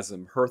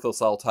neoplasm Hürthle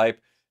cell type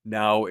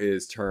now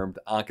is termed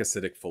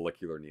oncocytic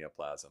follicular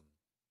neoplasm.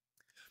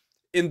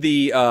 In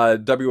the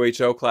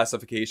WHO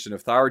classification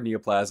of thyroid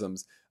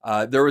neoplasms,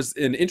 there was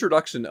an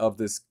introduction of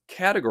this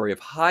category of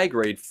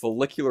high-grade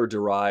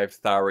follicular-derived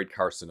thyroid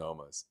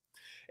carcinomas.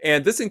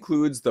 And this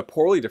includes the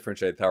poorly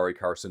differentiated thyroid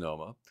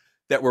carcinoma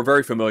that we're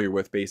very familiar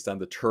with based on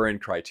the Turin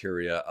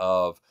criteria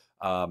of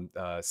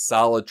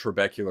solid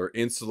trabecular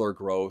insular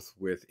growth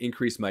with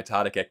increased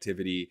mitotic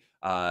activity,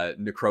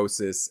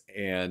 necrosis,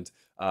 and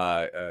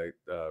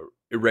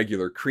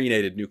irregular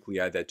crenated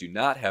nuclei that do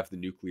not have the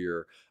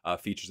nuclear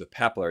features of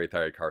papillary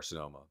thyroid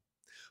carcinoma.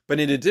 But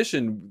in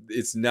addition,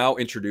 it's now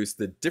introduced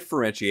the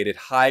differentiated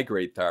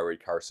high-grade thyroid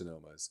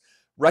carcinomas,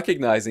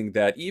 recognizing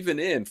that even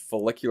in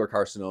follicular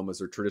carcinomas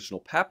or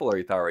traditional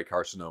papillary thyroid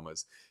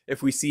carcinomas,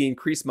 if we see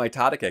increased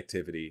mitotic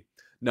activity,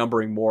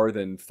 numbering more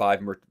than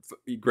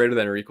greater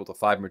than or equal to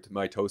 5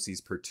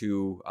 mitoses per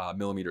 2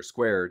 millimeter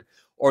squared,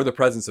 or the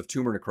presence of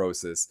tumor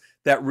necrosis,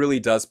 that really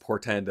does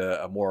portend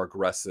a more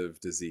aggressive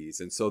disease.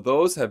 And so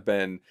those have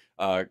been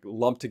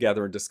lumped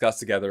together and discussed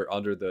together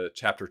under the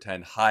Chapter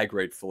 10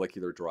 high-grade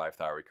follicular-derived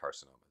thyroid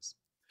carcinomas.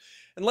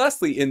 And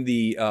lastly, in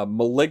the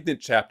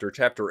malignant chapter,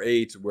 Chapter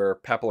 8, where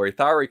papillary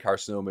thyroid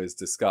carcinoma is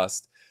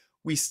discussed,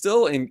 we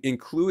still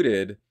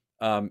included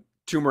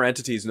tumor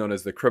entities known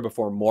as the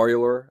cribriform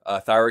morular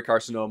thyroid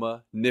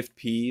carcinoma,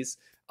 NIFT-Ps,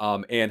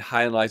 and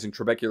hyalinizing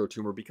trabecular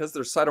tumor, because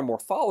their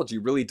cytomorphology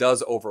really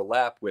does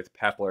overlap with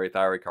papillary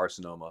thyroid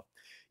carcinoma,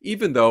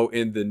 even though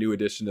in the new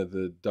edition of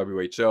the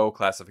WHO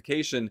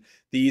classification,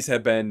 these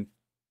have been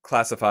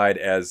classified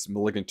as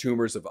malignant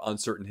tumors of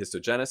uncertain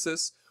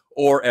histogenesis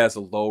or as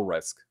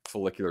low-risk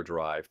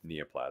follicular-derived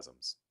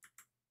neoplasms.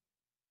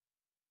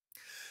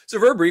 So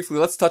very briefly,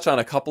 let's touch on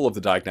a couple of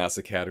the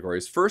diagnostic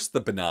categories. First,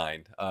 the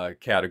benign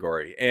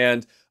category.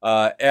 And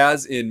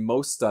as in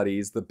most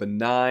studies, the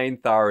benign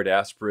thyroid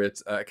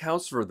aspirate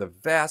accounts for the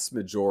vast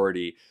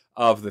majority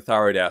of the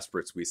thyroid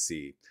aspirates we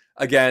see.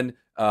 Again,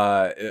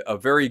 a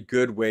very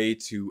good way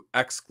to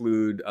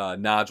exclude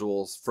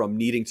nodules from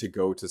needing to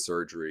go to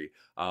surgery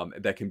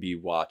that can be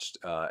watched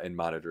and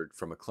monitored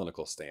from a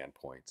clinical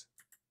standpoint.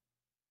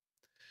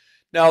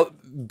 Now,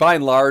 by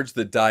and large,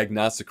 the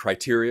diagnostic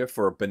criteria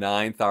for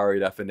benign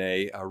thyroid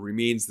FNA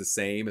remains the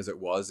same as it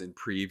was in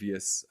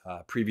previous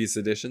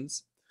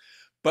editions.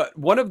 But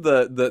one of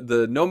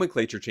the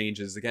nomenclature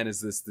changes, again,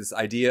 is this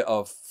idea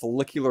of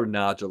follicular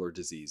nodular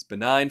disease,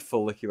 benign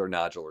follicular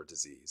nodular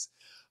disease.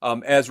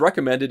 As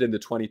recommended in the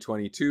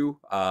 2022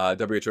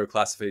 WHO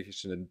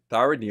classification in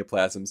thyroid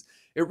neoplasms,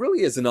 it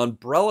really is an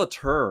umbrella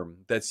term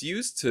that's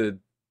used to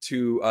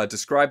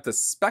describe the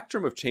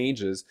spectrum of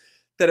changes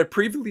that have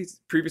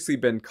previously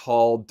been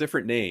called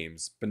different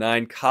names: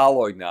 benign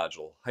colloid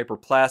nodule,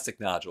 hyperplastic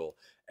nodule,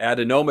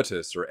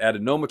 adenomatous or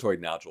adenomatoid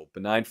nodule,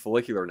 benign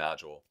follicular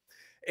nodule.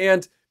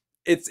 And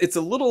it's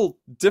a little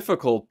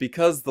difficult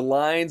because the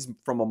lines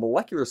from a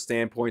molecular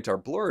standpoint are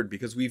blurred,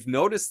 because we've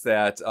noticed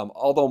that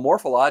although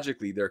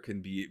morphologically there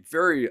can be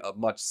very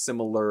much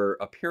similar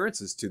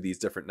appearances to these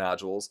different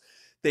nodules,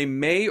 they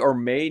may or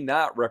may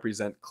not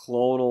represent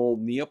clonal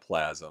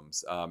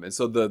neoplasms. And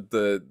so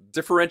the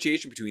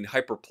differentiation between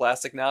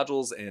hyperplastic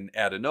nodules and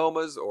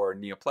adenomas or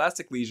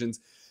neoplastic lesions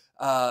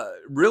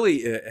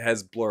really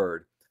has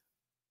blurred.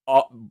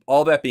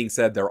 All that being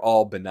said, they're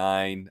all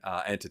benign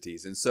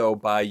entities. And so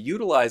by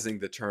utilizing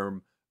the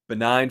term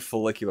benign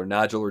follicular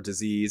nodular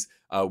disease,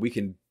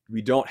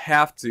 we don't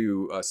have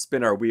to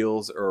spin our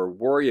wheels or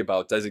worry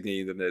about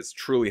designating them as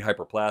truly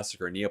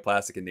hyperplastic or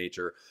neoplastic in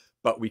nature,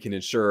 but we can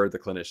ensure the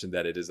clinician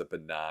that it is a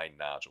benign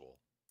nodule.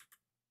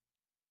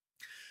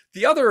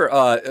 The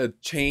other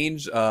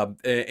change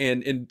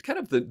and kind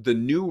of the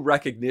new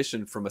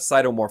recognition from a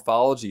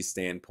cytomorphology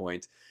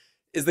standpoint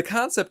is the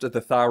concept of the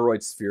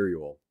thyroid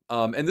spherule.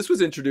 And this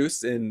was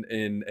introduced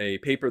in a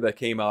paper that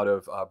came out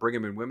of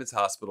Brigham and Women's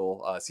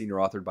Hospital, senior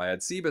authored by Ed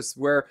Sebas,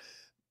 where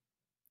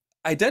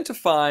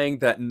identifying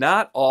that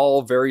not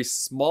all very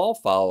small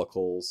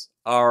follicles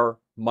are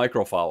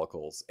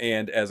microfollicles.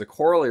 And as a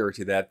corollary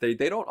to that, they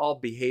don't all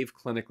behave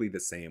clinically the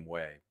same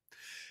way.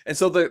 And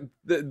so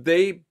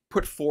they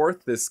put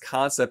forth this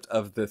concept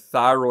of the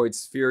thyroid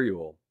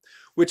spherule,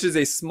 which is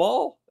a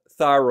small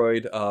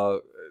thyroid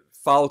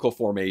follicle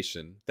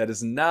formation that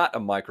is not a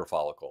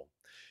microfollicle.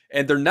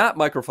 And they're not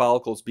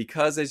microfollicles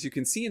because, as you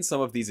can see in some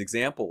of these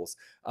examples,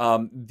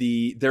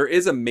 there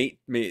is a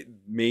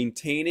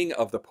maintaining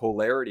of the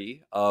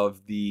polarity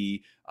of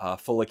the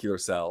follicular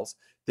cells.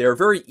 They're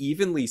very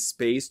evenly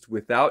spaced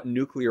without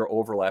nuclear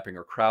overlapping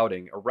or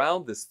crowding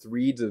around this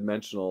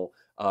three-dimensional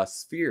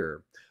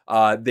sphere.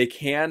 They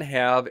can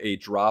have a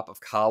drop of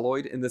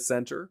colloid in the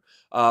center,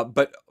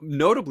 but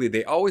notably,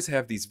 they always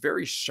have these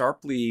very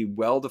sharply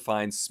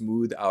well-defined,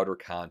 smooth outer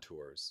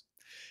contours.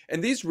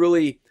 And these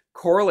really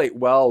correlate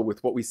well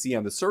with what we see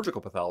on the surgical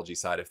pathology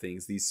side of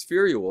things, these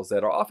spherules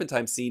that are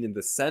oftentimes seen in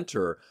the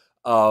center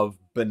of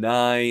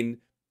benign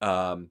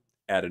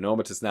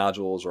adenomatous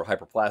nodules or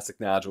hyperplastic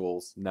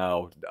nodules,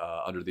 now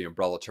under the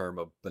umbrella term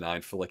of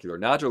benign follicular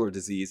nodular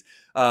disease,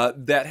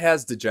 that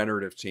has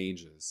degenerative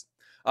changes.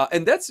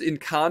 And that's in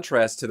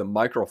contrast to the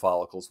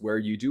microfollicles, where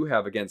you do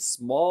have, again,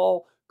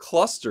 small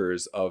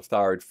clusters of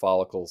thyroid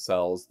follicle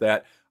cells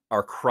that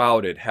are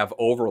crowded, have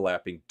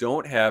overlapping,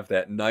 don't have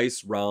that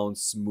nice round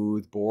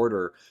smooth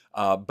border,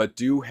 but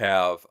do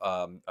have,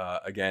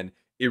 again,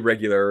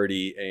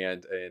 irregularity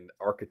and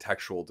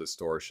architectural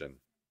distortion.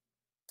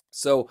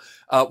 So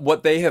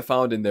what they have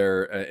found in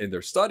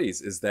their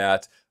studies is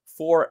that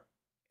for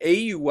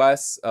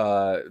AUS,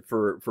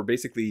 for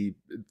basically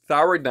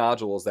thyroid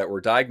nodules that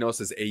were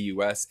diagnosed as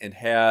AUS and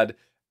had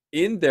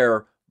in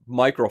their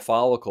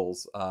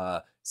microfollicles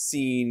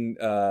seen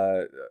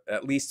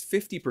at least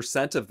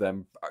 50% of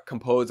them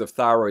composed of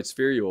thyroid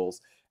spherules,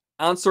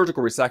 on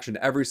surgical resection,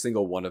 every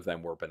single one of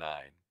them were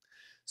benign.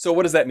 So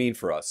what does that mean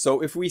for us?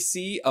 So if we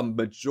see a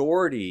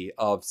majority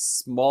of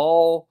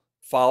small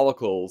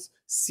follicles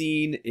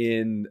seen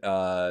in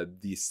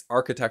this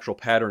architectural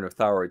pattern of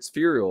thyroid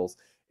spherules,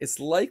 it's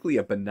likely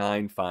a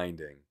benign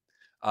finding,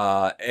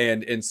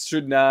 and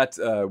should not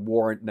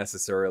warrant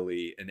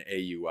necessarily an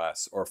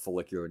AUS or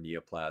follicular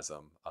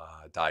neoplasm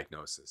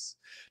diagnosis.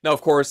 Now,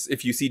 of course,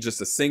 if you see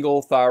just a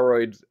single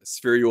thyroid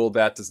spherule,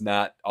 that does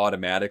not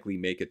automatically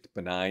make it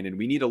benign, and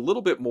we need a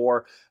little bit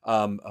more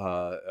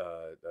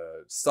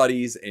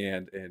studies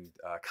and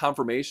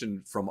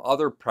confirmation from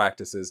other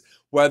practices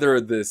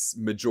whether this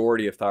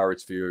majority of thyroid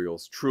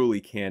spherules truly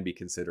can be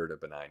considered a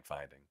benign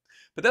finding.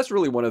 But that's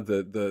really one of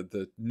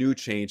the new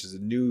changes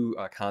and new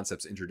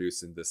concepts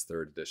introduced in this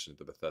third edition of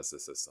the Bethesda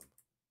system.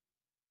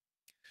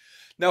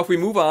 Now, if we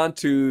move on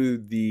to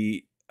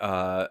the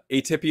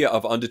atypia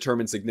of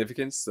undetermined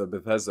significance, the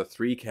Bethesda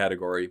 3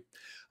 category,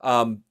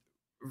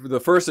 the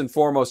first and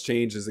foremost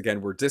change is, again,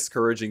 we're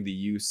discouraging the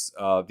use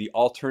of the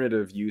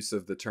alternative use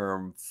of the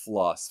term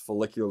FLUS,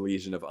 follicular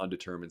lesion of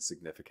undetermined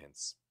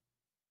significance.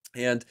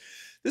 And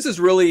this is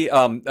really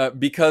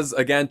because,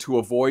 again, to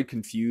avoid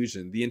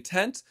confusion. The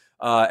intent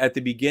at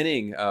the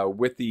beginning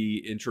with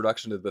the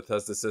introduction of the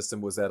Bethesda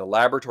system was that a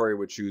laboratory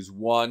would choose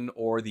one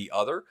or the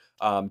other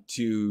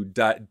to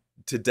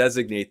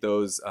designate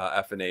those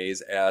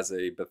FNAs as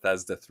a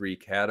Bethesda 3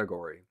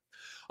 category.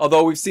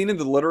 Although we've seen in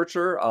the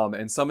literature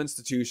and some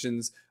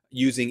institutions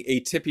using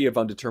atypia of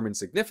undetermined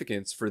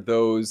significance for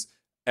those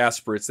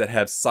aspirates that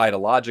have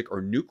cytologic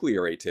or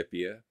nuclear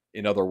atypia,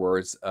 in other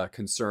words,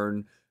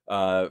 concern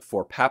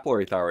for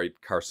papillary thyroid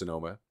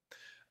carcinoma,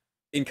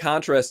 in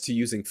contrast to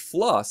using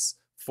FLUS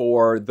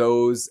for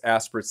those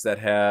aspirates that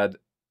had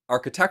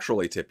architectural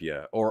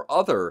atypia or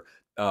other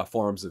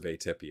forms of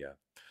atypia.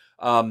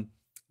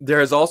 There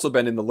has also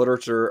been in the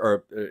literature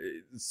or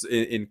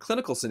in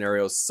clinical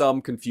scenarios some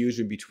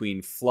confusion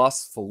between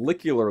FLUS,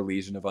 follicular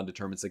lesion of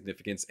undetermined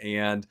significance,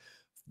 and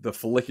the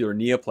follicular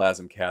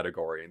neoplasm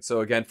category. And so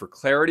again, for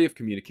clarity of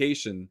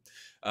communication,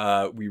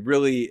 we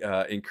really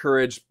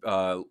encourage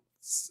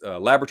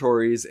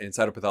laboratories and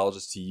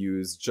cytopathologists to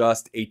use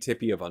just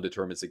atypia of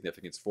undetermined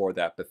significance for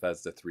that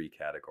Bethesda 3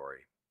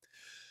 category.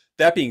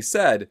 That being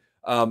said,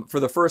 for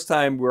the first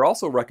time, we're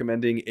also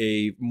recommending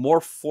a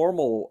more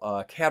formal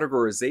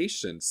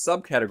categorization,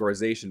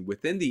 subcategorization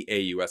within the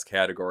AUS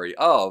category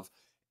of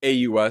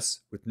AUS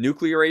with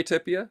nuclear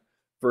atypia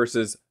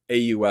versus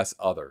AUS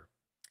other.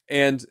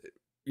 And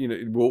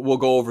we'll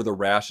go over the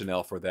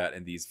rationale for that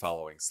in these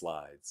following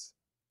slides.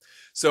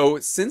 So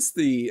since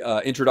the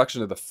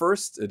introduction of the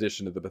first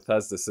edition of the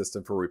Bethesda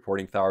system for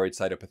reporting thyroid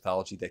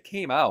cytopathology that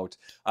came out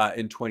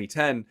in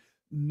 2010,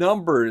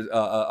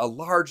 a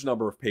large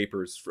number of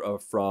papers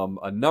from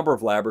a number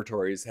of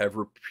laboratories have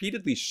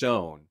repeatedly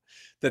shown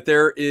that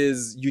there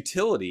is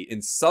utility in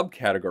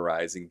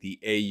subcategorizing the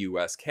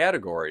AUS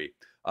category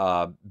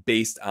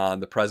based on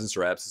the presence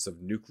or absence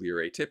of nuclear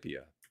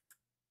atypia.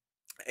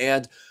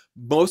 And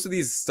most of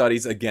these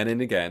studies, again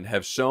and again,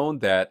 have shown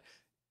that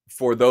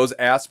for those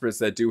aspirates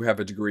that do have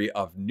a degree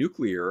of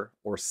nuclear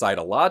or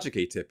cytologic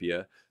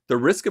atypia, the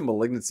risk of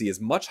malignancy is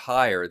much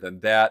higher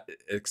than that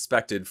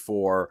expected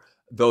for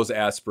those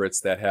aspirates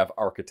that have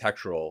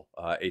architectural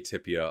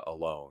atypia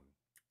alone.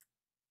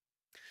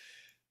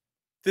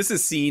 This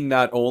is seen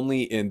not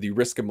only in the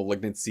risk of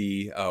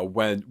malignancy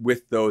when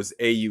with those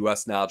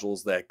AUS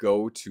nodules that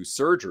go to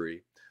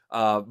surgery,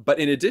 but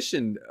in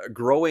addition,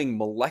 growing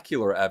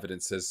molecular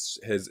evidence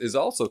is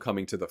also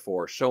coming to the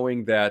fore,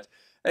 showing that,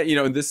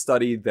 in this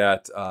study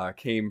that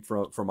came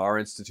from our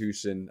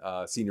institution,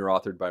 senior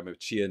authored by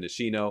Michiya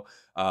Nishino,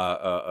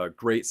 a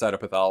great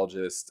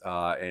cytopathologist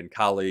and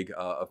colleague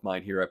of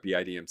mine here at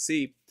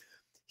BIDMC,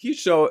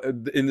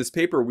 in this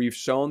paper, we've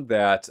shown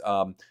that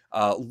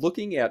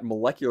looking at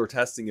molecular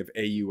testing of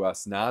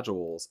AUS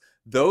nodules,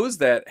 those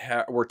that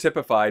were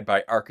typified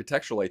by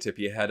architectural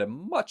atypia had a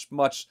much,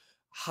 much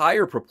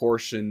higher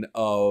proportion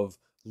of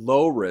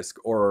low risk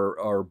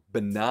or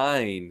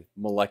benign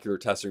molecular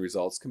testing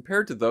results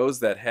compared to those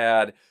that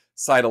had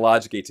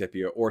cytologic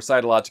atypia or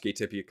cytologic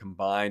atypia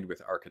combined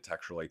with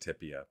architectural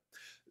atypia.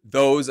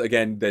 Those,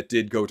 again, that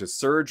did go to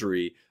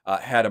surgery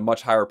had a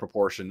much higher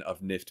proportion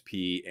of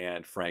NIFT-P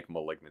and frank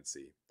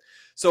malignancy.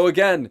 So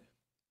again,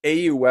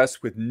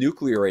 AUS with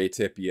nuclear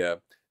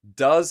atypia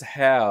does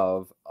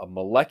have a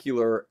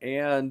molecular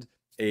and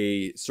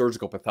a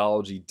surgical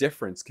pathology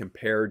difference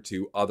compared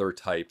to other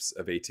types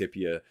of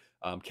atypia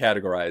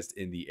categorized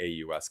in the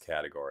AUS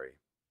category.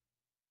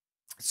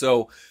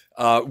 So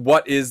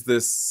what is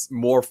this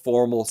more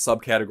formal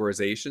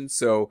subcategorization?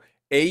 So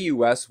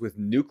AUS with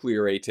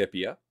nuclear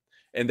atypia,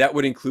 and that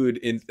would include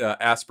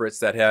aspirates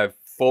that have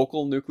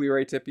focal nuclear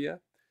atypia,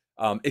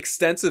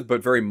 extensive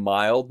but very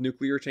mild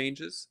nuclear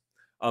changes,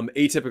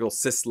 atypical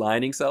cyst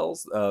lining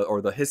cells,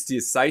 or the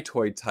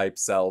histiocytoid type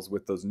cells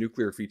with those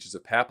nuclear features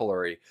of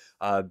papillary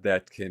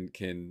that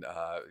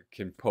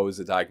can pose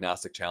a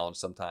diagnostic challenge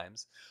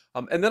sometimes,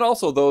 and then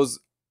also those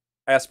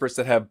aspirates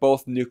that have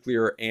both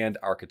nuclear and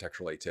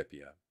architectural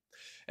atypia,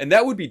 and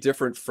that would be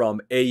different from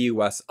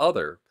AUS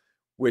other,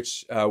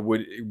 which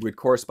would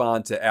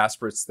correspond to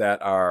aspirates that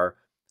are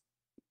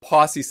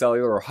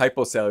paucicellular or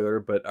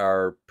hypocellular, but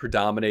are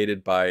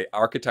predominated by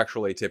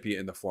architectural atypia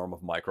in the form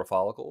of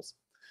microfollicles,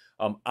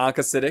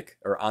 oncocytic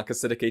or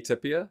oncocytic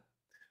atypia,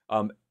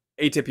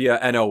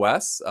 atypia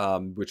NOS,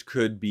 which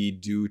could be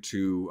due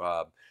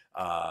to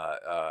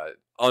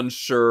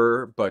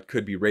unsure, but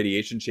could be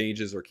radiation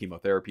changes or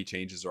chemotherapy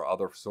changes or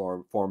other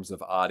forms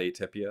of odd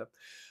atypia,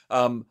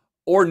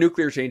 or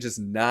nuclear changes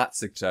not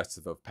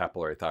suggestive of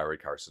papillary thyroid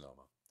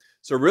carcinoma.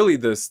 So really,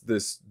 this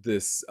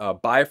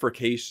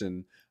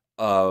bifurcation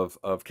of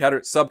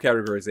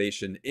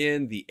subcategorization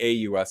in the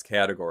AUS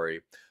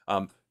category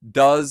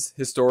does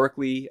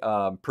historically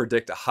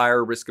predict a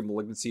higher risk of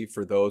malignancy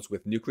for those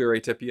with nuclear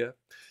atypia.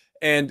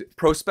 And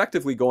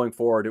prospectively going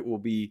forward, it will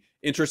be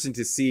interesting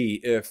to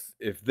see if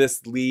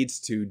this leads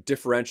to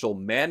differential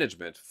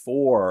management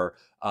for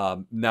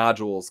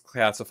nodules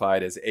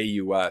classified as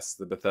AUS,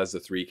 the Bethesda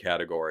 3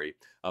 category,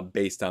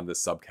 based on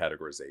this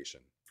subcategorization.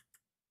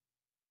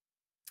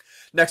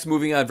 Next,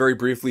 moving on very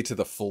briefly to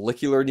the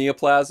follicular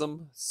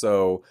neoplasm.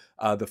 So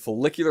the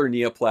follicular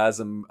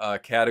neoplasm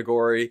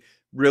category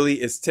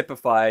really is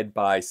typified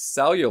by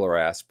cellular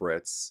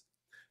aspirates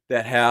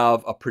that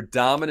have a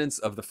predominance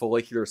of the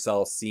follicular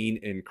cells seen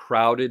in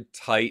crowded,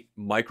 tight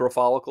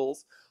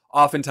microfollicles,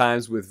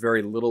 oftentimes with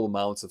very little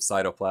amounts of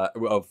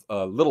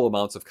little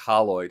amounts of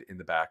colloid in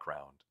the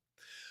background.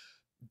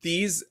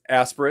 These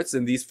aspirates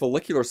and these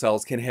follicular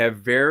cells can have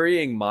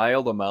varying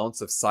mild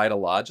amounts of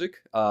cytologic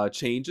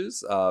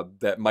changes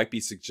that might be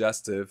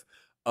suggestive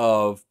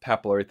of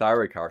papillary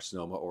thyroid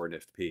carcinoma or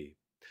NIFT-P.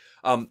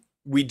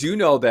 We do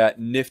know that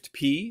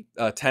NIFT-P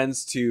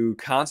tends to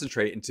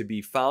concentrate and to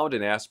be found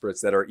in aspirates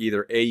that are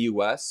either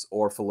AUS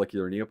or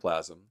follicular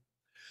neoplasm.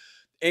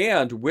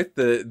 And with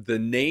the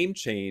name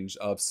change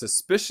of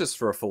suspicious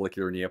for a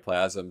follicular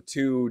neoplasm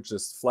to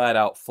just flat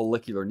out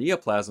follicular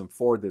neoplasm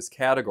for this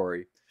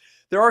category,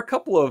 there are a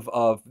couple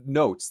of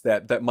notes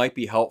that might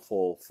be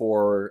helpful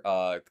for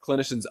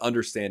clinicians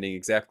understanding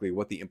exactly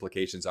what the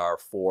implications are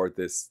for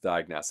this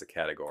diagnostic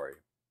category.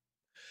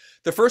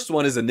 The first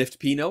one is a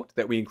NIFT-P note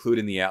that we include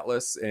in the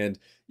atlas, and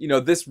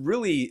this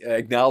really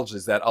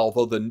acknowledges that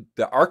although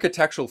the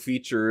architectural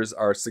features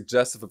are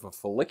suggestive of a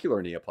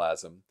follicular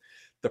neoplasm,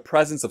 the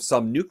presence of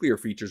some nuclear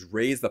features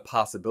raise the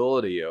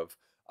possibility of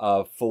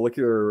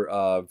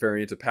follicular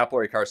variant of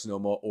papillary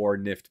carcinoma or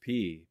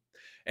NIFT-P.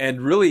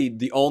 And really,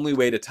 the only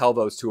way to tell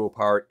those two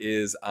apart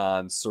is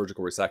on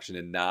surgical resection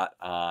and not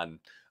on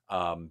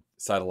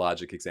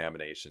cytologic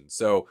examination.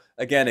 So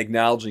again,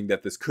 acknowledging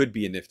that this could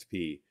be a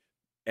NIFT-P,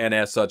 and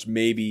as such,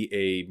 maybe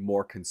a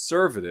more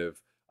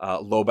conservative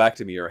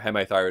lobectomy or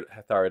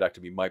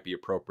hemithyroidectomy might be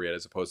appropriate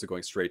as opposed to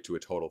going straight to a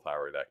total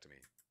thyroidectomy.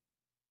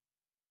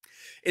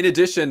 In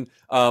addition,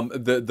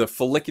 the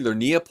follicular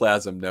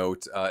neoplasm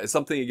note is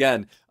something,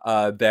 again,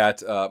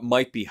 that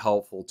might be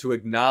helpful to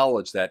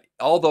acknowledge that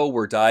although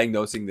we're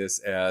diagnosing this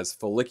as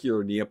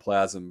follicular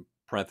neoplasm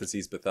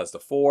parentheses Bethesda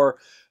 4,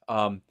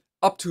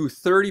 up to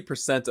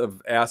 30%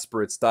 of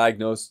aspirates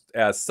diagnosed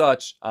as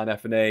such on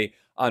FNA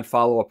on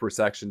follow-up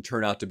resection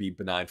turn out to be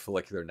benign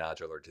follicular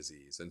nodular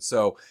disease. And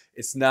so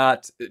it's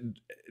not,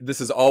 this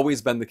has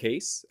always been the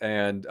case,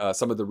 and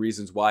some of the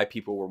reasons why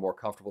people were more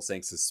comfortable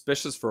saying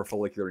suspicious for a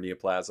follicular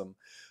neoplasm.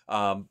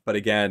 But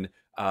again,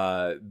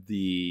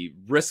 the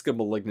risk of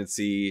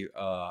malignancy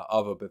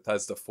of a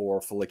Bethesda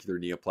 4 follicular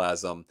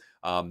neoplasm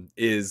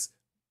is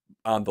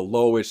on the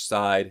lowish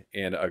side,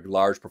 and a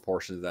large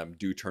proportion of them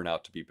do turn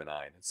out to be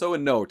benign. So a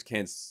note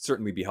can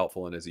certainly be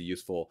helpful and is a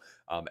useful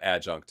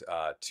adjunct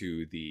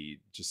to the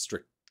just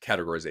strict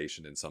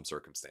categorization in some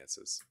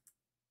circumstances.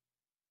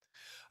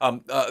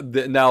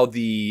 Now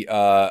the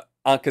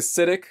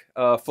oncocytic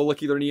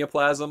follicular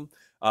neoplasm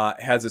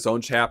has its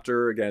own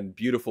chapter. Again,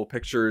 beautiful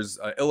pictures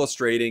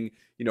illustrating,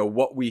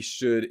 what we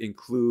should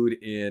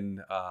include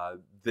in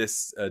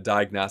this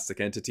diagnostic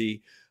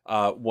entity.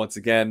 Once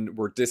again,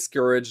 we're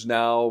discouraged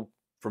now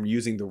from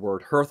using the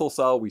word Hürthle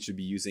cell. We should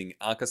be using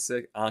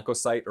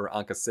oncocyte or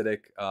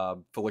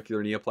oncocytic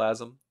follicular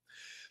neoplasm.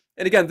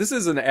 And again, this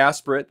is an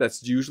aspirate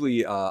that's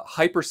usually a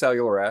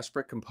hypercellular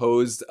aspirate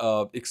composed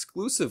of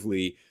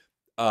exclusively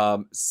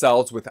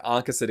cells with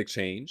oncocytic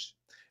change.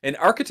 And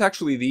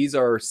architecturally, these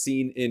are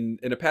seen in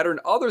a pattern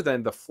other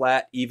than the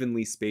flat,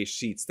 evenly spaced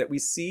sheets that we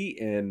see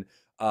in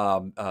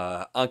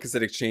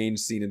oncocytic change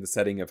seen in the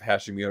setting of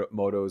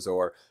Hashimoto's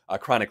or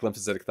chronic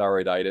lymphocytic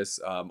thyroiditis,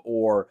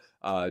 or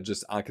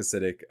just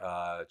oncocytic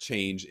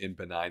change in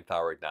benign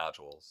thyroid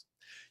nodules.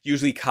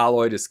 Usually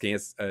colloid is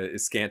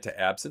scant to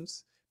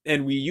absent,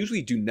 and we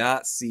usually do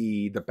not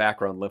see the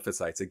background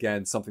lymphocytes,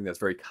 again, something that's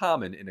very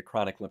common in a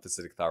chronic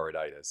lymphocytic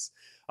thyroiditis.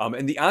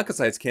 And the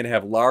oncocytes can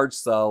have large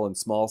cell and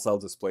small cell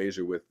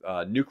dysplasia with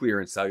nuclear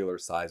and cellular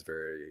size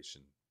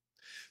variation.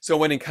 So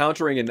when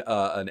encountering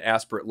an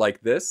aspirate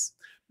like this,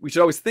 we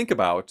should always think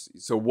about,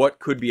 so what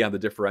could be on the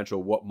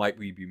differential? What might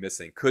we be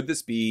missing? Could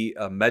this be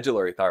a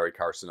medullary thyroid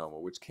carcinoma,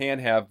 which can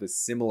have this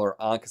similar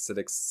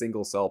oncocytic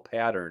single cell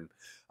pattern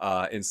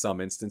in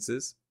some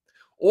instances?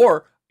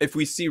 Or if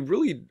we see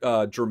really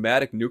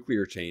dramatic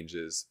nuclear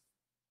changes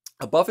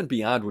above and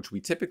beyond which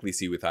we typically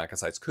see with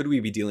oncocytes, could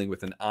we be dealing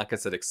with an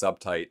oncocytic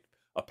subtype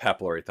of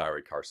papillary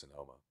thyroid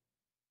carcinoma?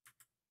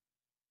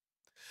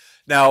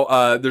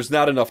 Now, there's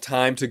not enough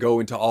time to go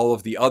into all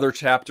of the other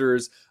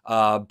chapters,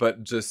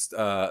 but just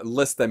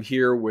list them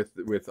here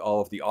with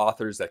all of the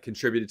authors that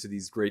contributed to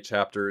these great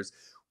chapters.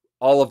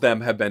 All of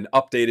them have been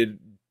updated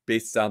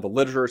based on the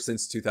literature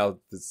since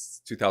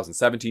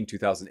 2017,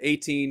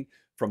 2018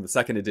 from the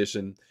second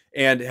edition,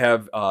 and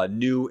have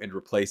new and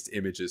replaced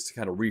images to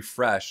kind of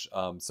refresh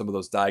some of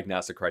those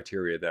diagnostic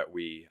criteria that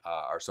we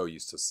are so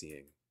used to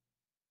seeing.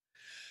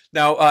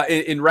 Now,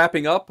 in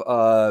wrapping up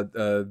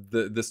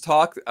this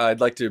talk, I'd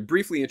like to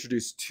briefly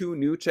introduce two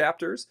new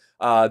chapters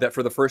that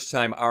for the first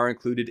time are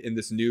included in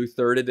this new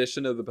third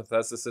edition of the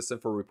Bethesda system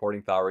for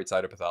reporting thyroid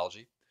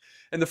cytopathology.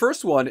 And the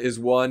first one is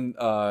one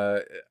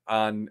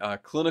on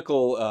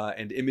clinical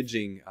and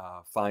imaging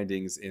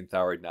findings in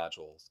thyroid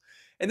nodules.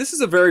 And this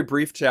is a very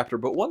brief chapter,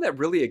 but one that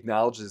really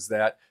acknowledges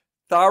that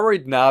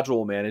thyroid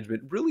nodule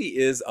management really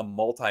is a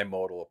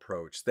multimodal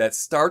approach that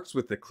starts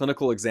with the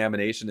clinical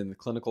examination and the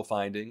clinical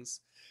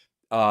findings,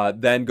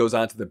 then goes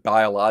on to the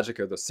biologic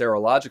or the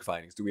serologic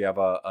findings. Do we have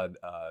a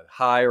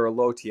high or a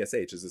low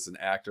TSH? Is this an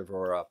active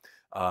or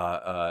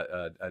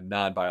a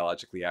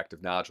non-biologically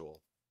active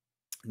nodule?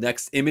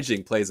 Next,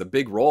 imaging plays a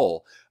big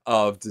role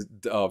of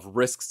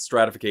risk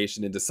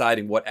stratification in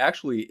deciding what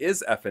actually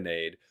is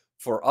FNA'd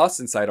for us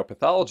in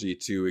cytopathology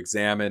to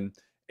examine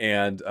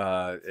and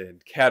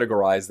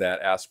categorize that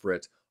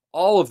aspirate.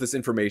 All of this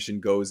information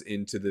goes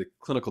into the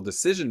clinical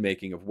decision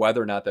making of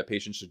whether or not that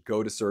patient should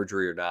go to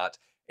surgery or not,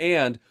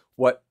 and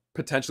what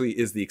potentially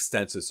is the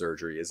extensive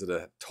surgery. Is it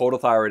a total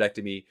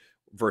thyroidectomy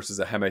versus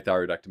a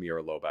hemithyroidectomy or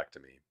a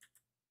lobectomy?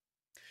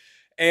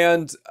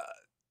 And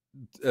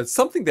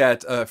something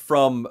that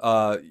from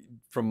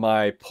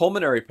my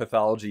pulmonary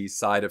pathology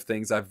side of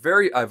things,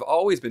 I've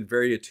always been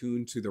very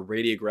attuned to the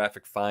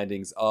radiographic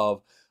findings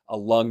of a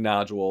lung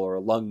nodule or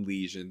a lung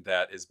lesion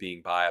that is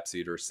being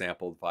biopsied or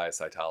sampled via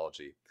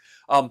cytology.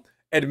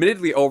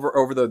 Admittedly,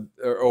 over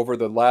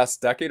the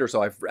last decade or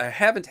so, I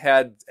haven't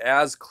had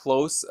as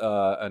close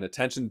an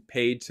attention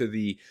paid to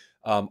the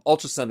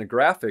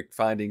ultrasonographic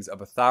findings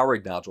of a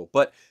thyroid nodule,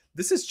 but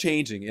this is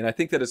changing, and I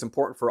think that it's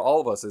important for all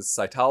of us as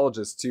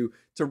cytologists to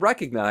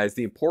recognize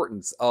the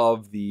importance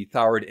of the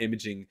thyroid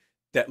imaging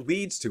that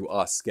leads to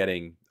us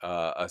getting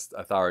a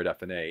thyroid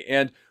FNA.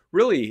 And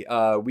really,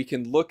 we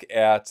can look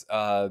at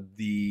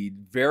the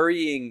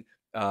varying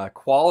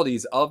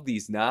qualities of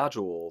these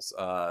nodules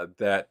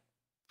that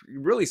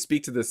really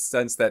speak to this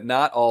sense that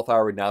not all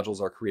thyroid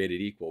nodules are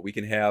created equal. We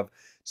can have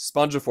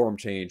spongiform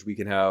change, we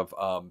can have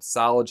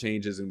solid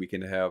changes, and we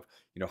can have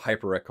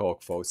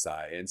hyperechoic foci.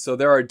 And so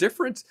there are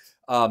different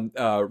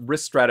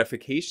risk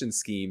stratification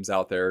schemes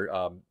out there,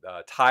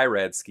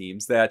 TIRAD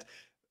schemes, that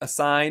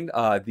assign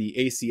the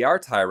ACR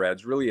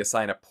TIRADs really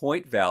assign a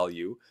point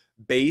value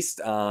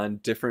based on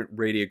different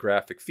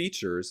radiographic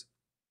features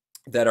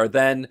that are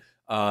then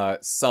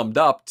summed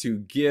up to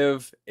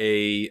give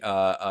a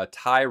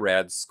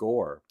TIRAD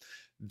score.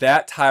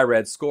 that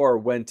TIRAD score,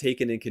 when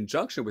taken in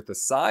conjunction with the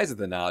size of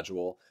the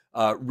nodule,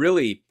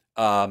 really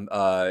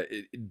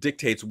it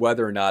dictates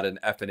whether or not an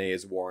FNA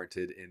is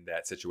warranted in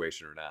that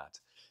situation or not.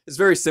 It's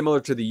very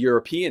similar to the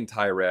European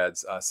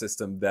TIRADS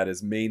system that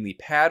is mainly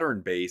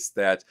pattern-based,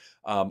 that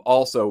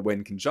also,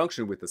 when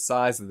conjunction with the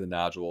size of the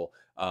nodule,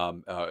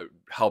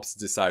 helps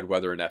decide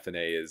whether an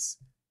FNA is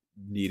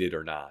needed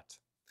or not.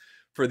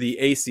 For the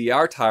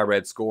ACR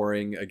TIRAD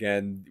scoring,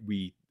 again,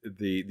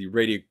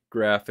 the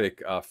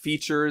radiographic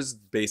features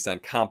based on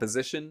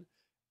composition,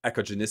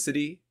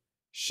 echogenicity,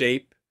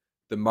 shape,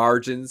 the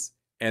margins,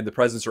 and the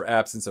presence or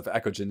absence of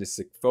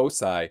echogenic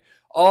foci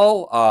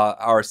all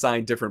are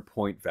assigned different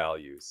point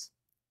values.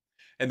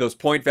 And those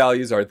point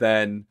values are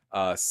then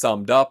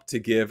summed up to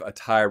give a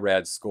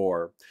TIRAD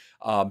score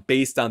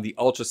based on the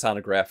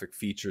ultrasonographic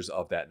features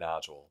of that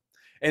nodule.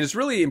 And it's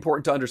really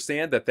important to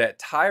understand that that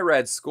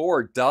TIRAD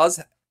score does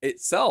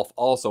itself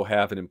also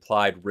have an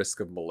implied risk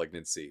of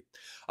malignancy.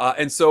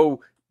 And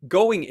so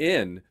going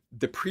in,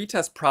 the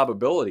pretest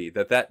probability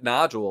that that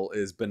nodule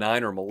is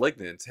benign or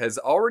malignant has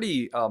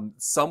already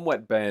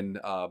somewhat been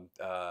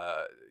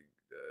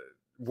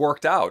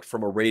worked out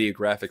from a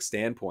radiographic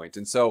standpoint.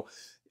 And so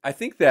I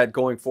think that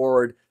going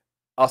forward,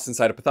 us in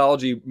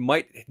cytopathology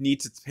might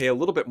need to pay a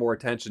little bit more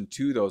attention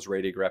to those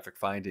radiographic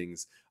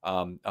findings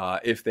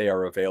if they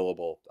are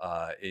available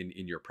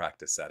in your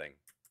practice setting.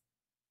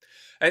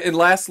 And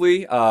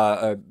lastly,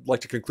 I'd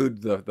like to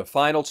conclude the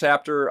final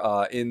chapter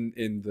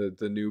in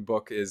the new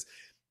book is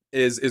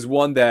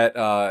one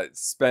that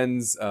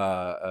spends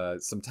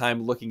some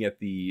time looking at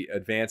the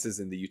advances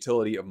in the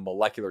utility of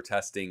molecular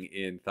testing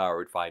in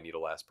thyroid fine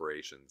needle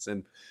aspirations.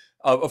 And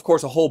of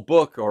course, a whole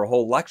book or a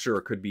whole lecture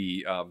could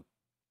be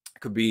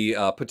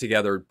put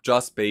together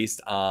just based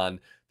on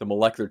the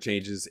molecular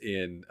changes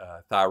in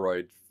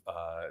thyroid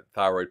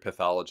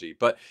pathology.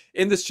 But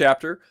in this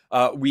chapter,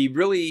 we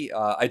really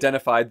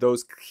identified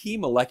those key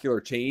molecular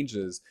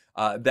changes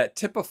that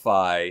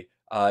typify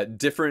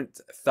different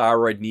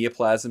thyroid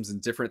neoplasms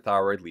and different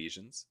thyroid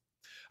lesions.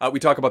 We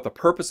talk about the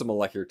purpose of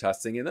molecular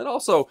testing, and then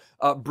also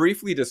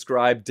briefly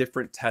describe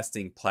different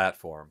testing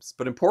platforms.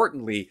 But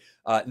importantly,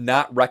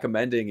 not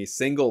recommending a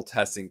single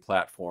testing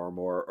platform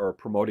or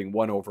promoting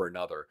one over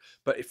another,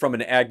 but from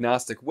an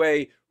agnostic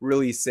way,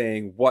 really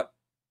saying what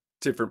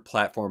different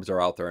platforms are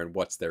out there and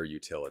what's their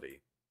utility.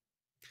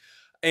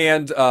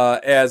 And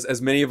as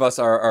many of us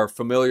are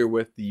familiar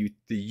with, the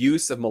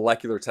use of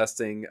molecular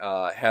testing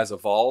has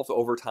evolved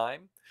over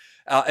time.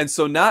 And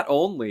so not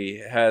only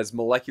has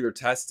molecular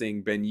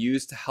testing been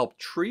used to help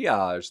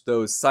triage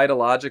those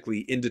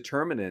cytologically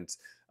indeterminate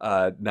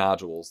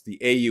nodules, the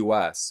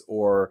AUS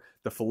or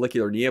the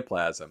follicular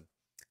neoplasm,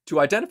 to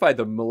identify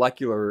the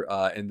molecular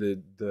and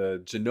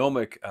the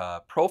genomic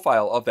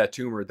profile of that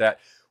tumor that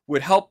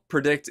would help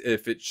predict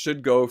if it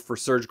should go for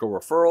surgical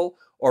referral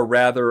or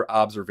rather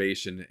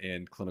observation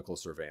and clinical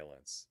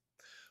surveillance.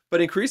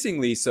 But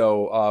increasingly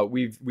so,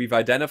 we've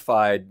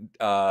identified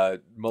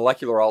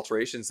molecular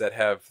alterations that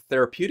have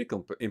therapeutic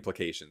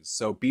implications.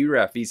 So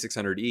BRAF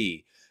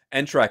V600E,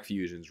 NTRK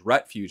fusions,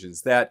 RET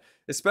fusions, that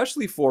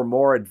especially for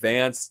more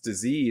advanced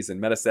disease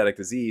and metastatic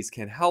disease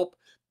can help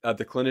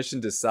the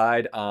clinician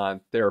decide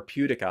on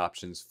therapeutic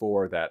options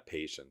for that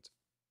patient.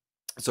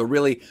 So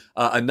really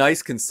a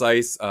nice,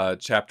 concise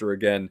chapter,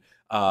 again,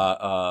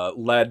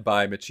 led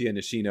by Michiya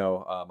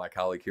Nishino, my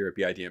colleague here at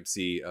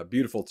BIDMC. A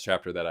beautiful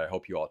chapter that I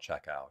hope you all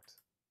check out.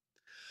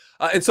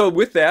 And so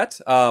with that,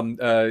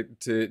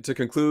 to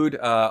conclude,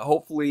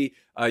 hopefully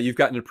you've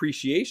gotten an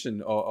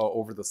appreciation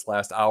over this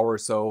last hour or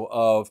so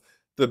of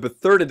the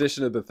third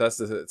edition of the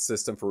Bethesda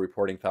system for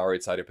reporting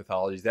thyroid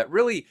cytopathology that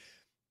really,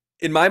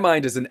 in my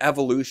mind, is an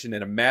evolution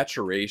and a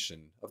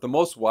maturation of the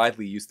most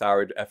widely used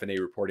thyroid FNA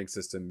reporting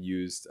system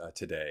used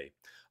today.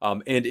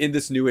 And in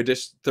this new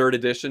third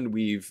edition,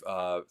 we've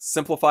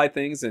simplified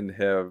things and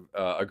have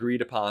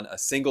agreed upon a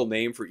single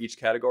name for each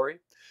category.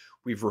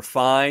 We've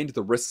refined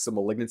the risks of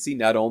malignancy,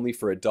 not only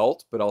for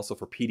adult, but also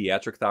for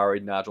pediatric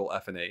thyroid nodule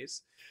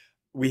FNAs.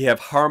 We have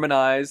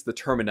harmonized the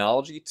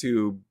terminology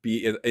to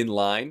be in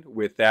line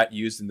with that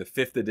used in the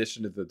 5th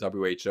edition of the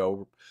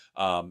WHO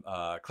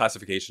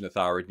classification of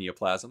thyroid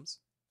neoplasms.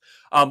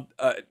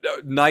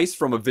 Nice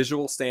from a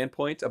visual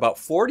standpoint, about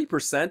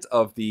 40%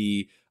 of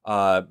the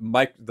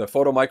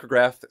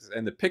photomicrographs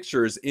and the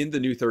pictures in the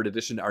new 3rd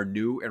edition are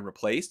new and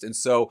replaced. And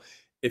so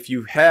if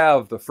you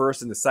have the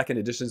 1st and the 2nd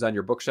editions on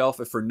your bookshelf,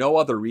 if for no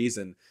other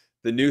reason,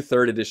 the new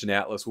 3rd edition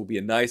atlas will be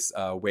a nice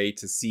way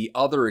to see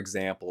other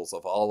examples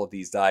of all of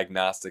these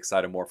diagnostic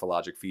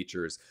cytomorphologic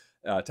features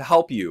to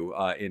help you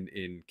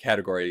in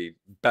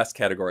best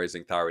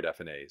categorizing thyroid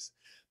FNAs.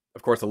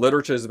 Of course, the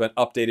literature has been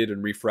updated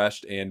and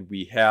refreshed, and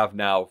we have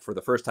now, for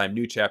the first time,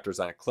 new chapters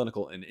on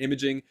clinical and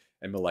imaging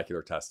and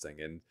molecular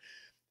testing.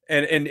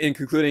 And in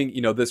concluding,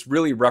 this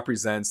really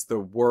represents the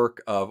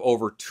work of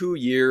over 2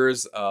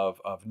 years of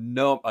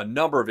a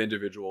number of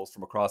individuals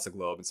from across the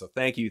globe. And so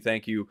thank you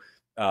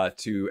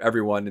to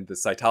everyone in the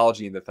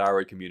cytology and the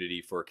thyroid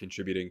community for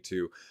contributing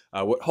to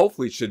what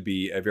hopefully should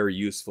be a very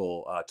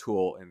useful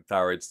tool in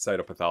thyroid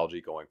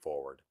cytopathology going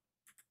forward.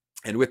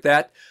 And with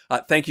that,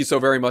 thank you so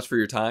very much for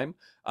your time.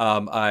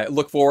 I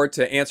look forward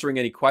to answering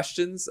any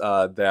questions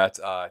that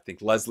I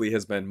think Leslie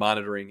has been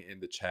monitoring in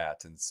the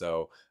chat. And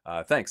so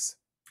thanks.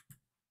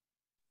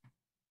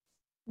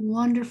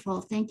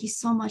 Wonderful. Thank you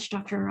so much,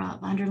 Dr.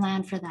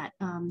 Vanderland, for that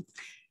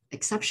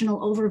exceptional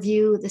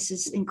overview. This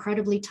is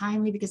incredibly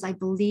timely because I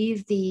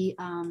believe the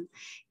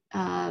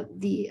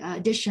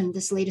edition,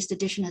 this latest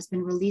edition, has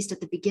been released at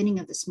the beginning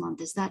of this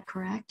month. Is that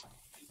correct?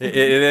 It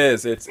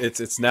is.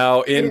 It's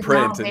now in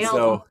print, now and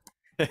so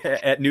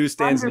at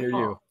newsstands near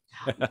you.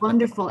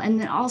 Wonderful. And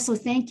then also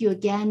thank you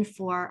again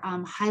for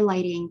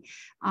highlighting,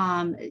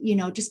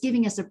 just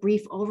giving us a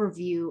brief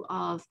overview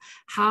of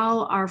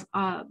how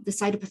the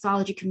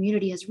cytopathology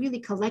community has really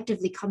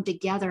collectively come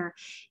together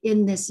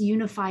in this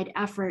unified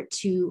effort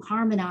to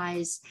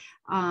harmonize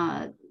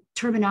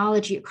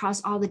terminology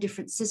across all the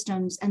different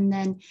systems. And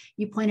then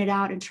you pointed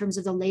out in terms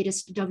of the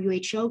latest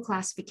WHO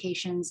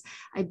classifications,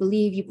 I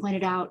believe you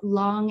pointed out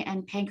lung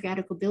and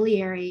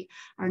pancreaticobiliary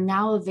are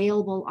now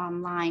available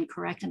online,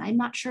 correct? And I'm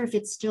not sure if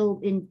it's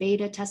still in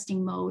beta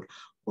testing mode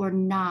or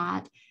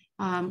not.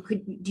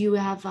 Do you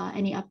have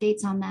any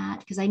updates on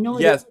that? Because I know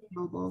it is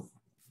available.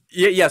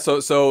 Yeah. So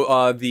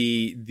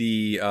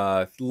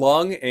the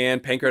lung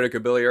and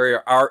pancreaticobiliary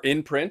are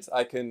in print.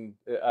 I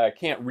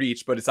can't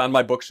reach, but it's on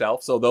my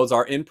bookshelf. So those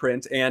are in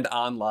print and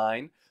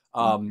online.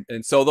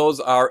 And so those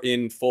are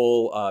in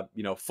full,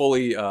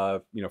 fully,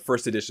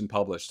 first edition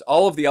published.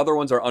 All of the other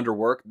ones are under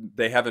work.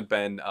 They haven't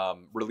been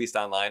released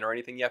online or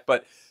anything yet,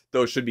 but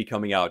those should be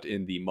coming out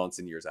in the months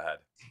and years ahead.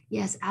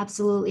 Yes,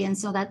 absolutely. And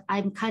so that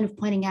I'm kind of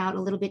pointing out a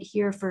little bit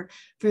here for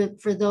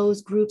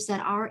those groups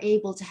that are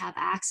able to have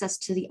access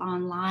to the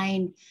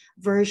online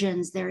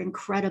versions. They're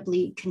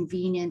incredibly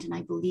convenient and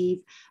I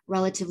believe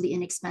relatively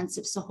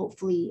inexpensive. So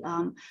hopefully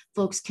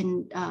folks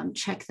can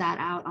check that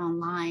out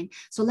online.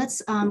 So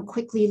let's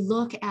quickly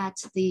look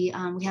at we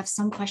have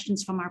some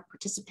questions from our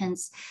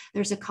participants.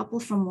 There's a couple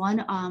from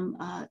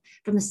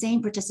from the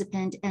same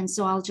participant. And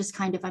so I'll just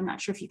I'm not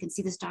sure if you can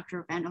see this,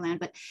 Dr. Vanderland,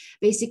 but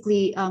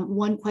basically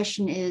one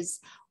question is,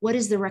 what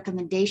is the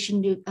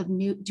recommendation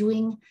of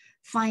doing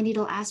fine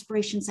needle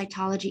aspiration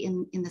cytology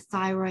in the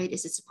thyroid?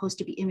 Is it supposed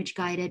to be image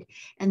guided?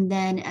 And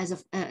then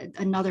as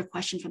another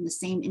question from the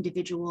same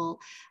individual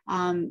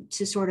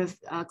to sort of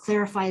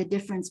clarify the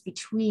difference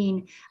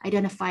between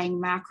identifying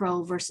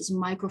macro versus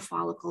micro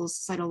follicles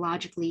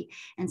cytologically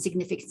and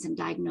significance in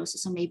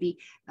diagnosis. So maybe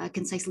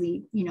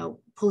concisely,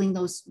 pulling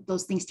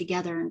those things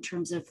together in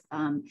terms of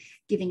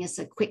giving us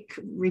a quick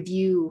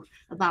review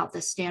about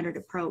the standard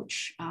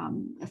approach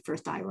for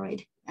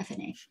thyroid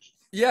FNA.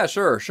 Yeah,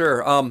 sure.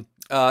 So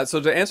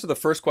to answer the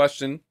first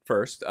question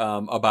first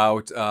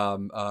about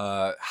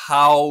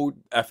how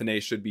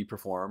FNA should be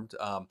performed,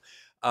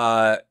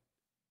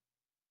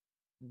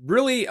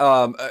 really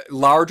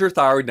larger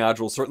thyroid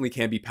nodules certainly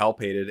can be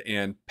palpated,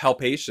 and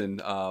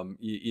palpation,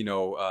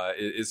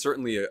 is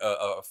certainly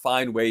a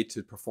fine way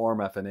to perform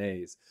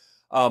FNAs.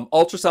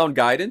 Ultrasound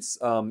guidance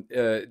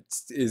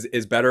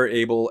is better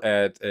able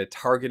at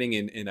targeting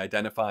and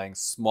identifying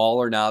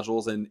smaller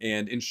nodules and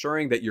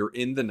ensuring that you're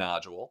in the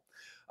nodule.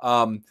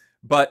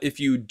 But if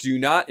you do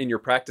not in your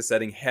practice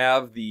setting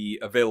have the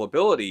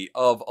availability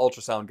of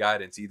ultrasound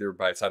guidance, either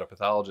by a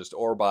cytopathologist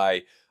or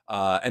by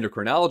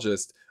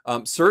endocrinologist,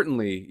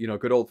 certainly,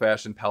 good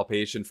old-fashioned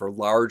palpation for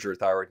larger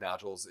thyroid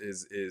nodules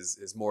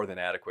is more than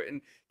adequate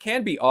and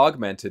can be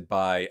augmented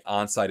by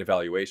on-site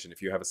evaluation.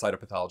 If you have a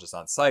cytopathologist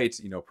on site,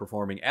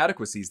 performing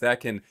adequacies, that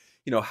can,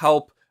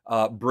 help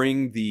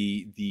bring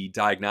the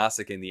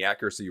diagnostic and the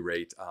accuracy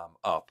rate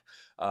up.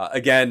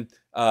 Again,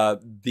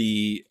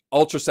 the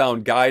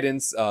ultrasound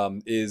guidance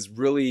is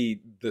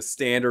really the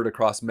standard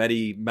across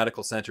many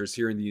medical centers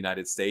here in the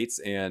United States,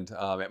 and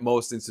at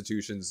most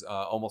institutions,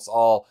 almost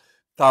all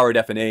thyroid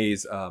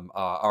FNAs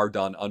are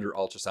done under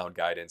ultrasound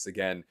guidance.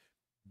 Again,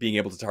 being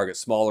able to target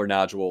smaller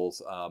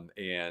nodules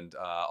and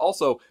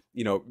also,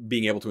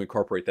 being able to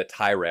incorporate the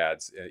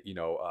TIRADS,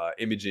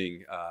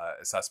 imaging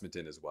assessment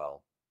in as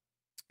well.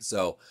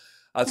 So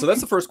that's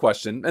the first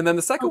question. And then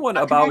the second one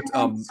about...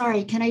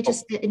 sorry, can I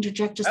just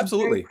interject just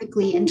absolutely. very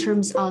quickly in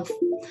terms of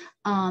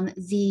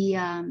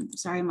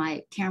sorry,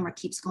 my camera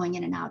keeps going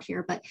in and out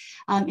here, but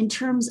in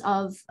terms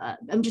of,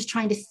 I'm just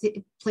trying to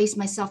place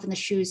myself in the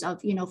shoes of,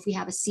 if we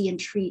have a see and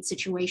treat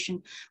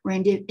situation where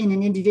an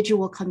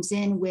individual comes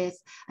in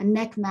with a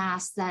neck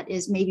mass that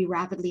is maybe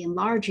rapidly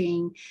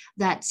enlarging,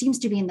 that seems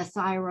to be in the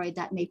thyroid,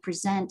 that may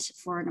present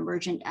for an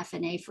emergent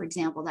FNA, for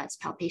example, that's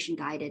palpation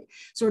guided.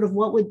 Sort of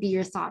what would be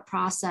your thought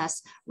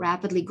process,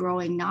 rapidly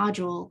growing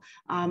nodule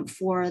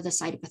for the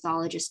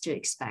cytopathologist to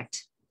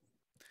expect?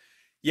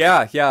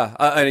 Yeah.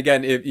 And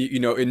again, if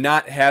in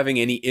not having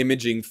any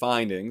imaging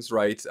findings,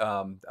 right?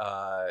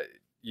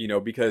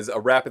 Because a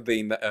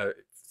rapidly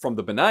from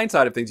the benign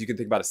side of things, you can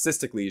think about a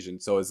cystic lesion.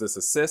 So is this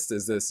a cyst?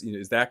 Is this,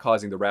 is that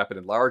causing the rapid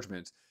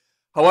enlargement?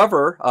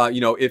 However,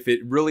 if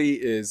it really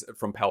is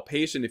from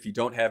palpation, if you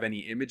don't have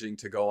any imaging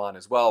to go on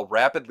as well,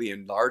 rapidly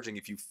enlarging,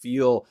 if you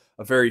feel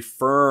a very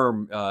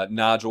firm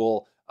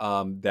nodule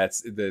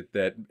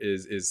that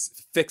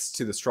is fixed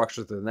to the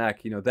structure of the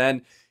neck,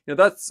 then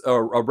that's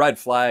a red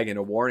flag and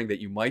a warning that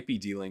you might be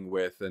dealing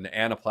with an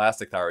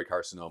anaplastic thyroid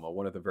carcinoma,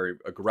 one of the very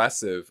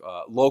aggressive,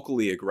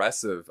 locally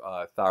aggressive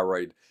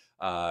thyroid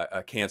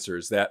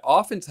cancers that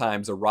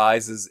oftentimes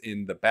arises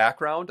in the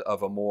background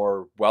of a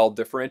more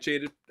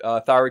well-differentiated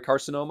thyroid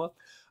carcinoma.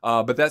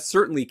 But that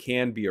certainly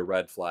can be a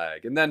red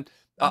flag. And then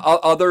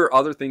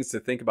other things to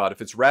think about: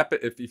 if it's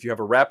if you have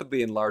a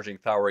rapidly enlarging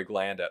thyroid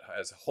gland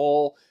as a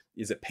whole,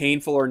 is it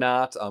painful or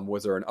not?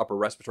 Was there an upper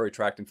respiratory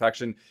tract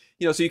infection?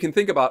 So you can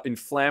think about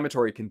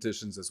inflammatory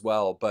conditions as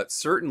well. But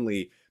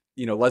certainly,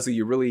 Leslie,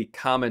 you really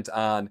comment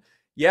on,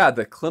 yeah,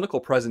 the clinical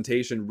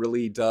presentation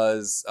really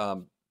does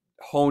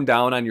hone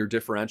down on your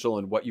differential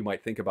and what you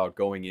might think about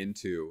going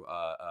into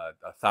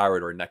a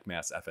thyroid or neck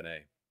mass FNA.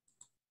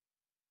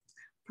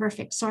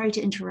 Perfect. Sorry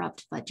to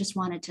interrupt, but just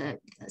wanted to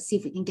see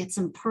if we can get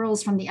some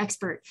pearls from the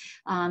expert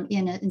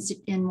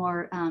in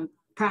more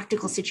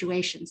practical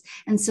situations.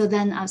 And so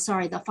then,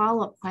 sorry, the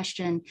follow-up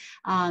question,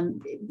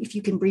 if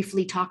you can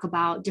briefly talk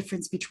about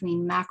difference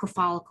between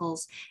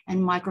macrofollicles and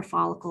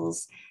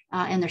microfollicles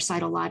and their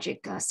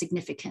cytologic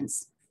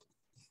significance.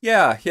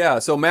 Yeah.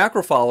 So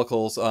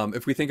macrofollicles,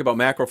 if we think about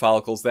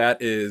macrofollicles,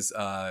 that is,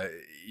 a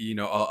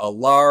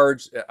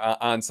large,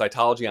 on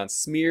cytology, on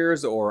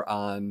smears or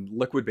on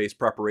liquid-based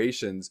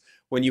preparations,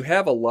 when you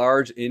have a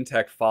large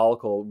intact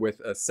follicle with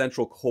a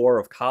central core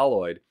of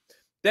colloid,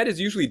 that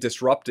is usually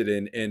disrupted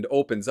and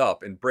opens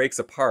up and breaks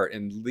apart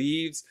and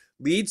leads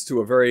to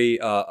a very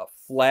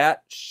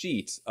flat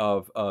sheet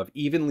of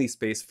evenly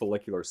spaced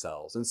follicular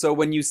cells. And so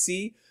when you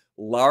see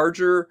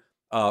larger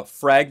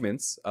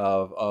fragments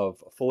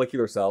of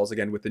follicular cells,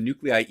 again, with the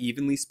nuclei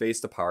evenly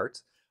spaced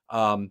apart,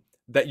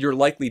 that you're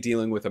likely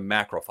dealing with a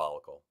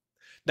macrofollicle.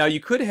 Now, you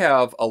could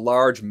have a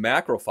large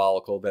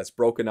macrofollicle that's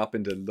broken up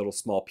into little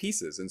small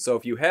pieces. And so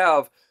if you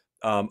have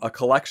a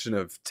collection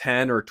of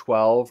 10 or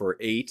 12 or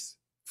 8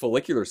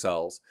 follicular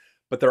cells,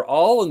 but they're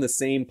all in the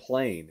same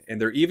plane and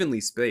they're evenly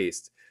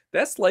spaced,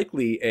 that's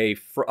likely a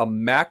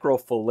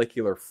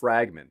macrofollicular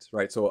fragment,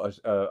 right? So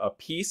a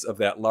piece of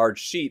that large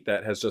sheet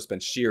that has just been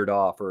sheared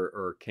off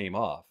or came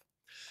off.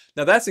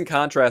 Now, that's in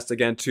contrast,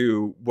 again,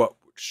 to what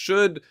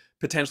should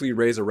potentially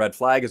raise a red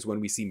flag is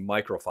when we see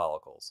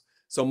microfollicles.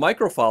 So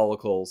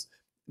microfollicles,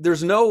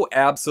 there's no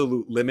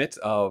absolute limit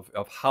of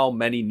how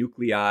many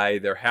nuclei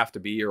there have to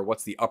be or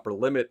what's the upper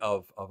limit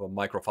of a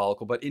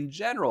microfollicle. But in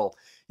general,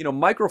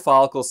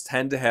 microfollicles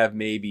tend to have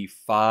maybe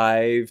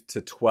 5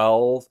 to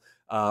 12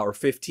 or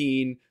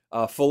 15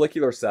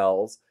 follicular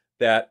cells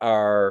that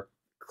are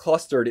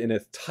clustered in a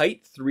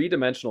tight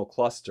three-dimensional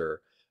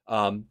cluster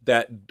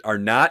that are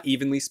not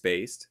evenly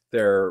spaced.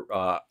 They're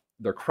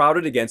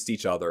crowded against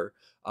each other.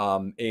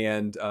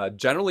 And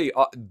generally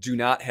do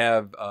not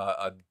have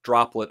a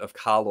droplet of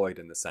colloid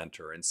in the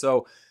center. And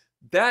so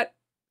that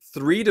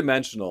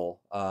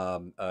three-dimensional,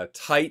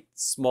 tight,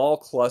 small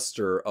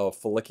cluster of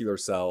follicular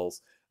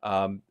cells,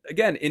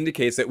 again,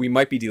 indicates that we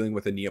might be dealing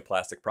with a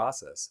neoplastic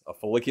process, a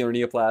follicular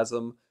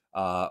neoplasm,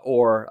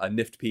 or a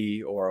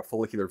NIFT-P, or a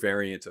follicular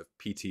variant of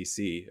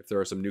PTC, if there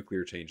are some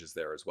nuclear changes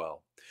there as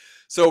well.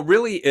 So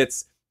really,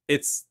 it's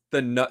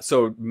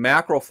so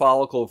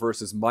macrofollicle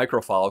versus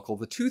microfollicle.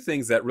 The two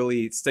things that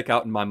really stick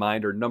out in my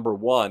mind are, number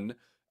one,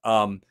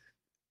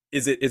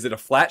 is it a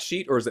flat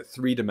sheet or is it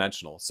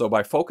three-dimensional? So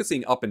by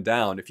focusing up and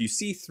down, if you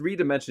see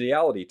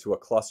three-dimensionality to a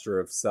cluster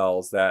of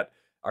cells that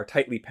are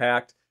tightly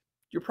packed,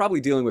 you're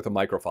probably dealing with a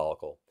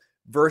microfollicle.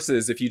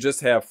 Versus if you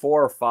just have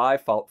 4 or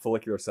 5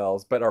 follicular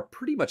cells but are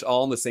pretty much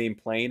all in the same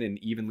plane and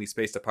evenly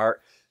spaced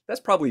apart, that's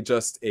probably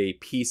just a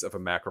piece of a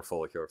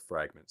macrofollicular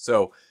fragment.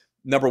 So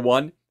number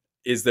one,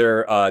 is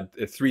there a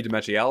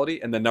three-dimensionality?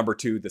 And then number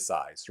two, the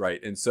size,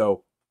 right? And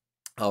so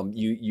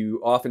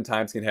you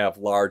oftentimes can have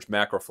large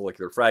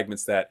macrofollicular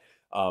fragments that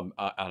on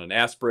an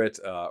aspirate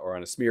or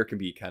on a smear can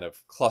be kind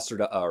of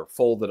clustered or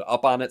folded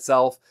up on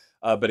itself.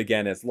 But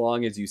again, as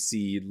long as you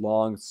see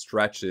long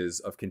stretches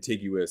of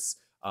contiguous,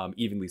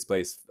 evenly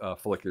spaced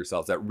follicular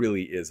cells, that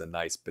really is a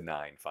nice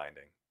benign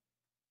finding.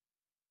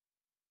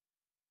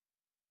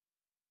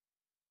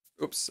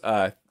 Oops,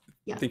 I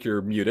think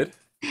you're muted.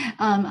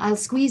 I'll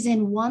squeeze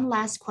in one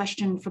last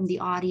question from the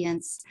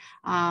audience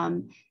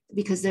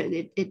because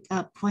it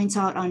points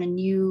out on a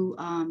new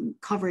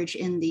coverage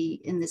in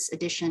this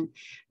edition.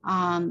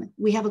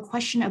 We have a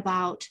question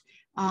about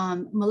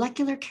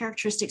molecular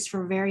characteristics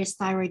for various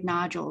thyroid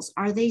nodules.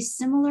 Are they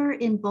similar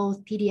in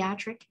both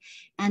pediatric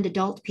and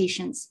adult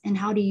patients? And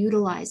how to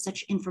utilize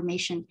such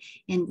information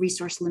in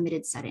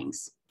resource-limited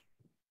settings?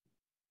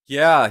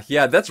 Yeah,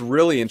 that's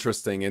really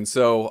interesting. And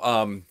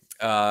so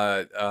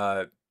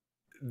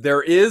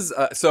there is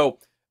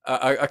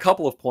a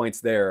couple of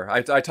points there.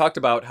 I talked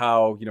about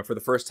how, for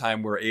the first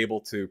time we're able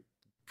to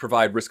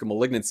provide risk of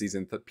malignancies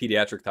in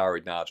pediatric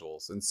thyroid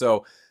nodules. And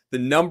so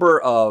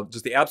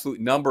the absolute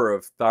number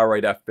of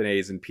thyroid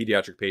FNAs in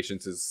pediatric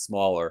patients is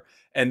smaller.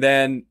 And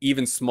then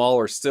even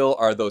smaller still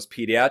are those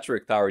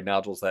pediatric thyroid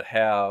nodules that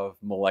have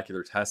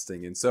molecular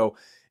testing. And so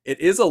it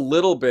is a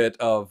little bit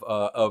of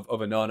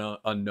an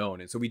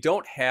unknown. And so we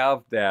don't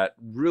have that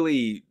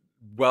really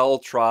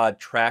well-trod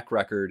track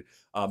record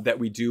that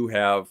we do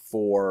have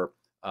for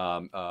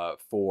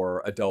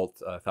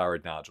adult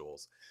thyroid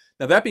nodules.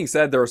 Now, that being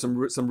said, there are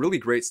some really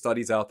great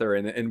studies out there,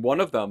 and one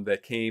of them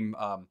that came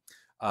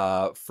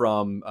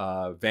from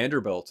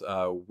Vanderbilt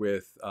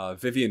with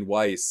Vivian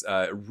Weiss,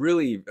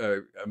 really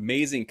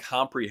amazing,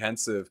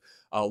 comprehensive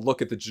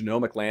look at the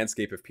genomic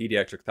landscape of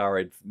pediatric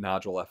thyroid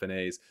nodule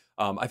FNAs.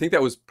 I think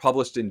that was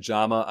published in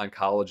JAMA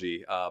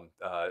Oncology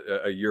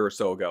a year or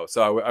so ago.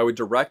 So I would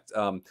direct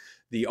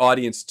the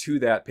audience to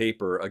that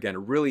paper. Again, a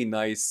really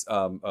nice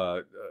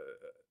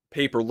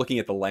paper looking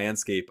at the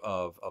landscape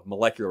of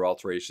molecular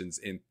alterations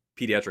in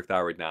pediatric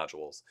thyroid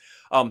nodules.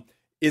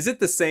 Is it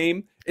the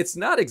same? It's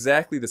not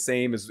exactly the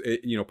same as,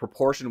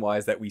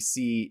 proportion-wise that we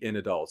see in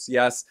adults.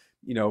 Yes,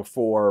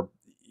 for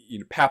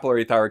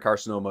papillary thyroid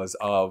carcinomas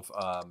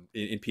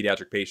in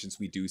pediatric patients,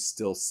 we do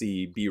still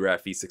see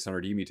BRAF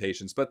V600E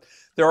mutations, but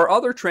there are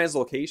other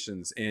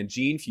translocations and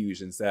gene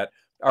fusions that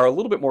are a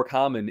little bit more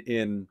common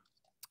in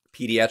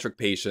pediatric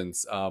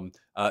patients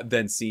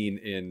than seen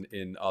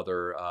in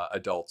other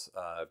adult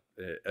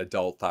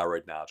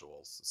thyroid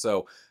nodules.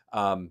 So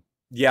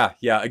yeah,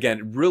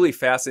 again, really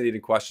fascinating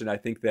question. I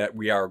think that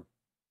we are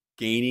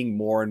gaining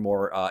more and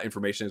more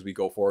information as we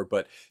go forward,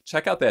 but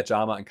check out that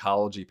JAMA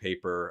Oncology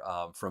paper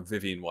from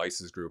Vivian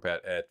Weiss's group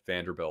at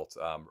Vanderbilt.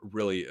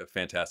 Really a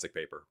fantastic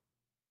paper.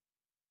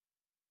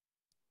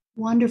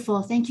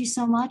 Wonderful. Thank you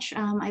so much.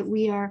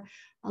 We are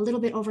a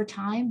little bit over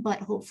time, but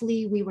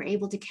hopefully we were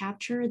able to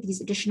capture these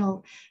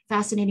additional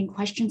fascinating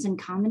questions and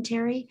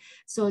commentary.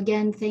 So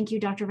again, thank you,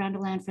 Dr.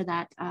 Vanderland, for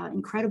that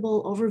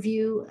incredible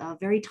overview, a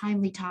very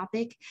timely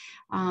topic.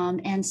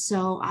 And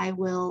so I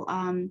will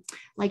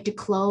like to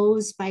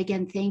close by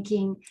again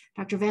thanking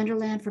Dr.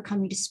 Vanderland for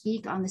coming to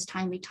speak on this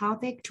timely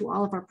topic, to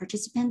all of our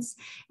participants,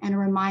 and a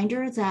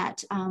reminder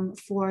that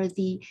for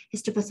the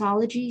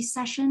histopathology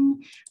session,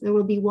 there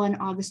will be one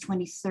August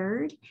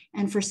 23rd.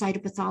 And for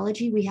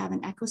cytopathology, we have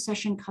an echo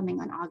session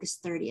coming on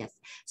August 30th.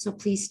 So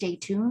please stay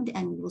tuned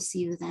and we will see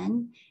you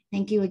then.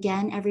 Thank you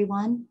again,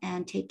 everyone,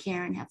 and take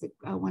care and have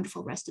a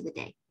wonderful rest of the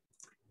day.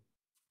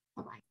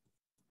 Bye-bye.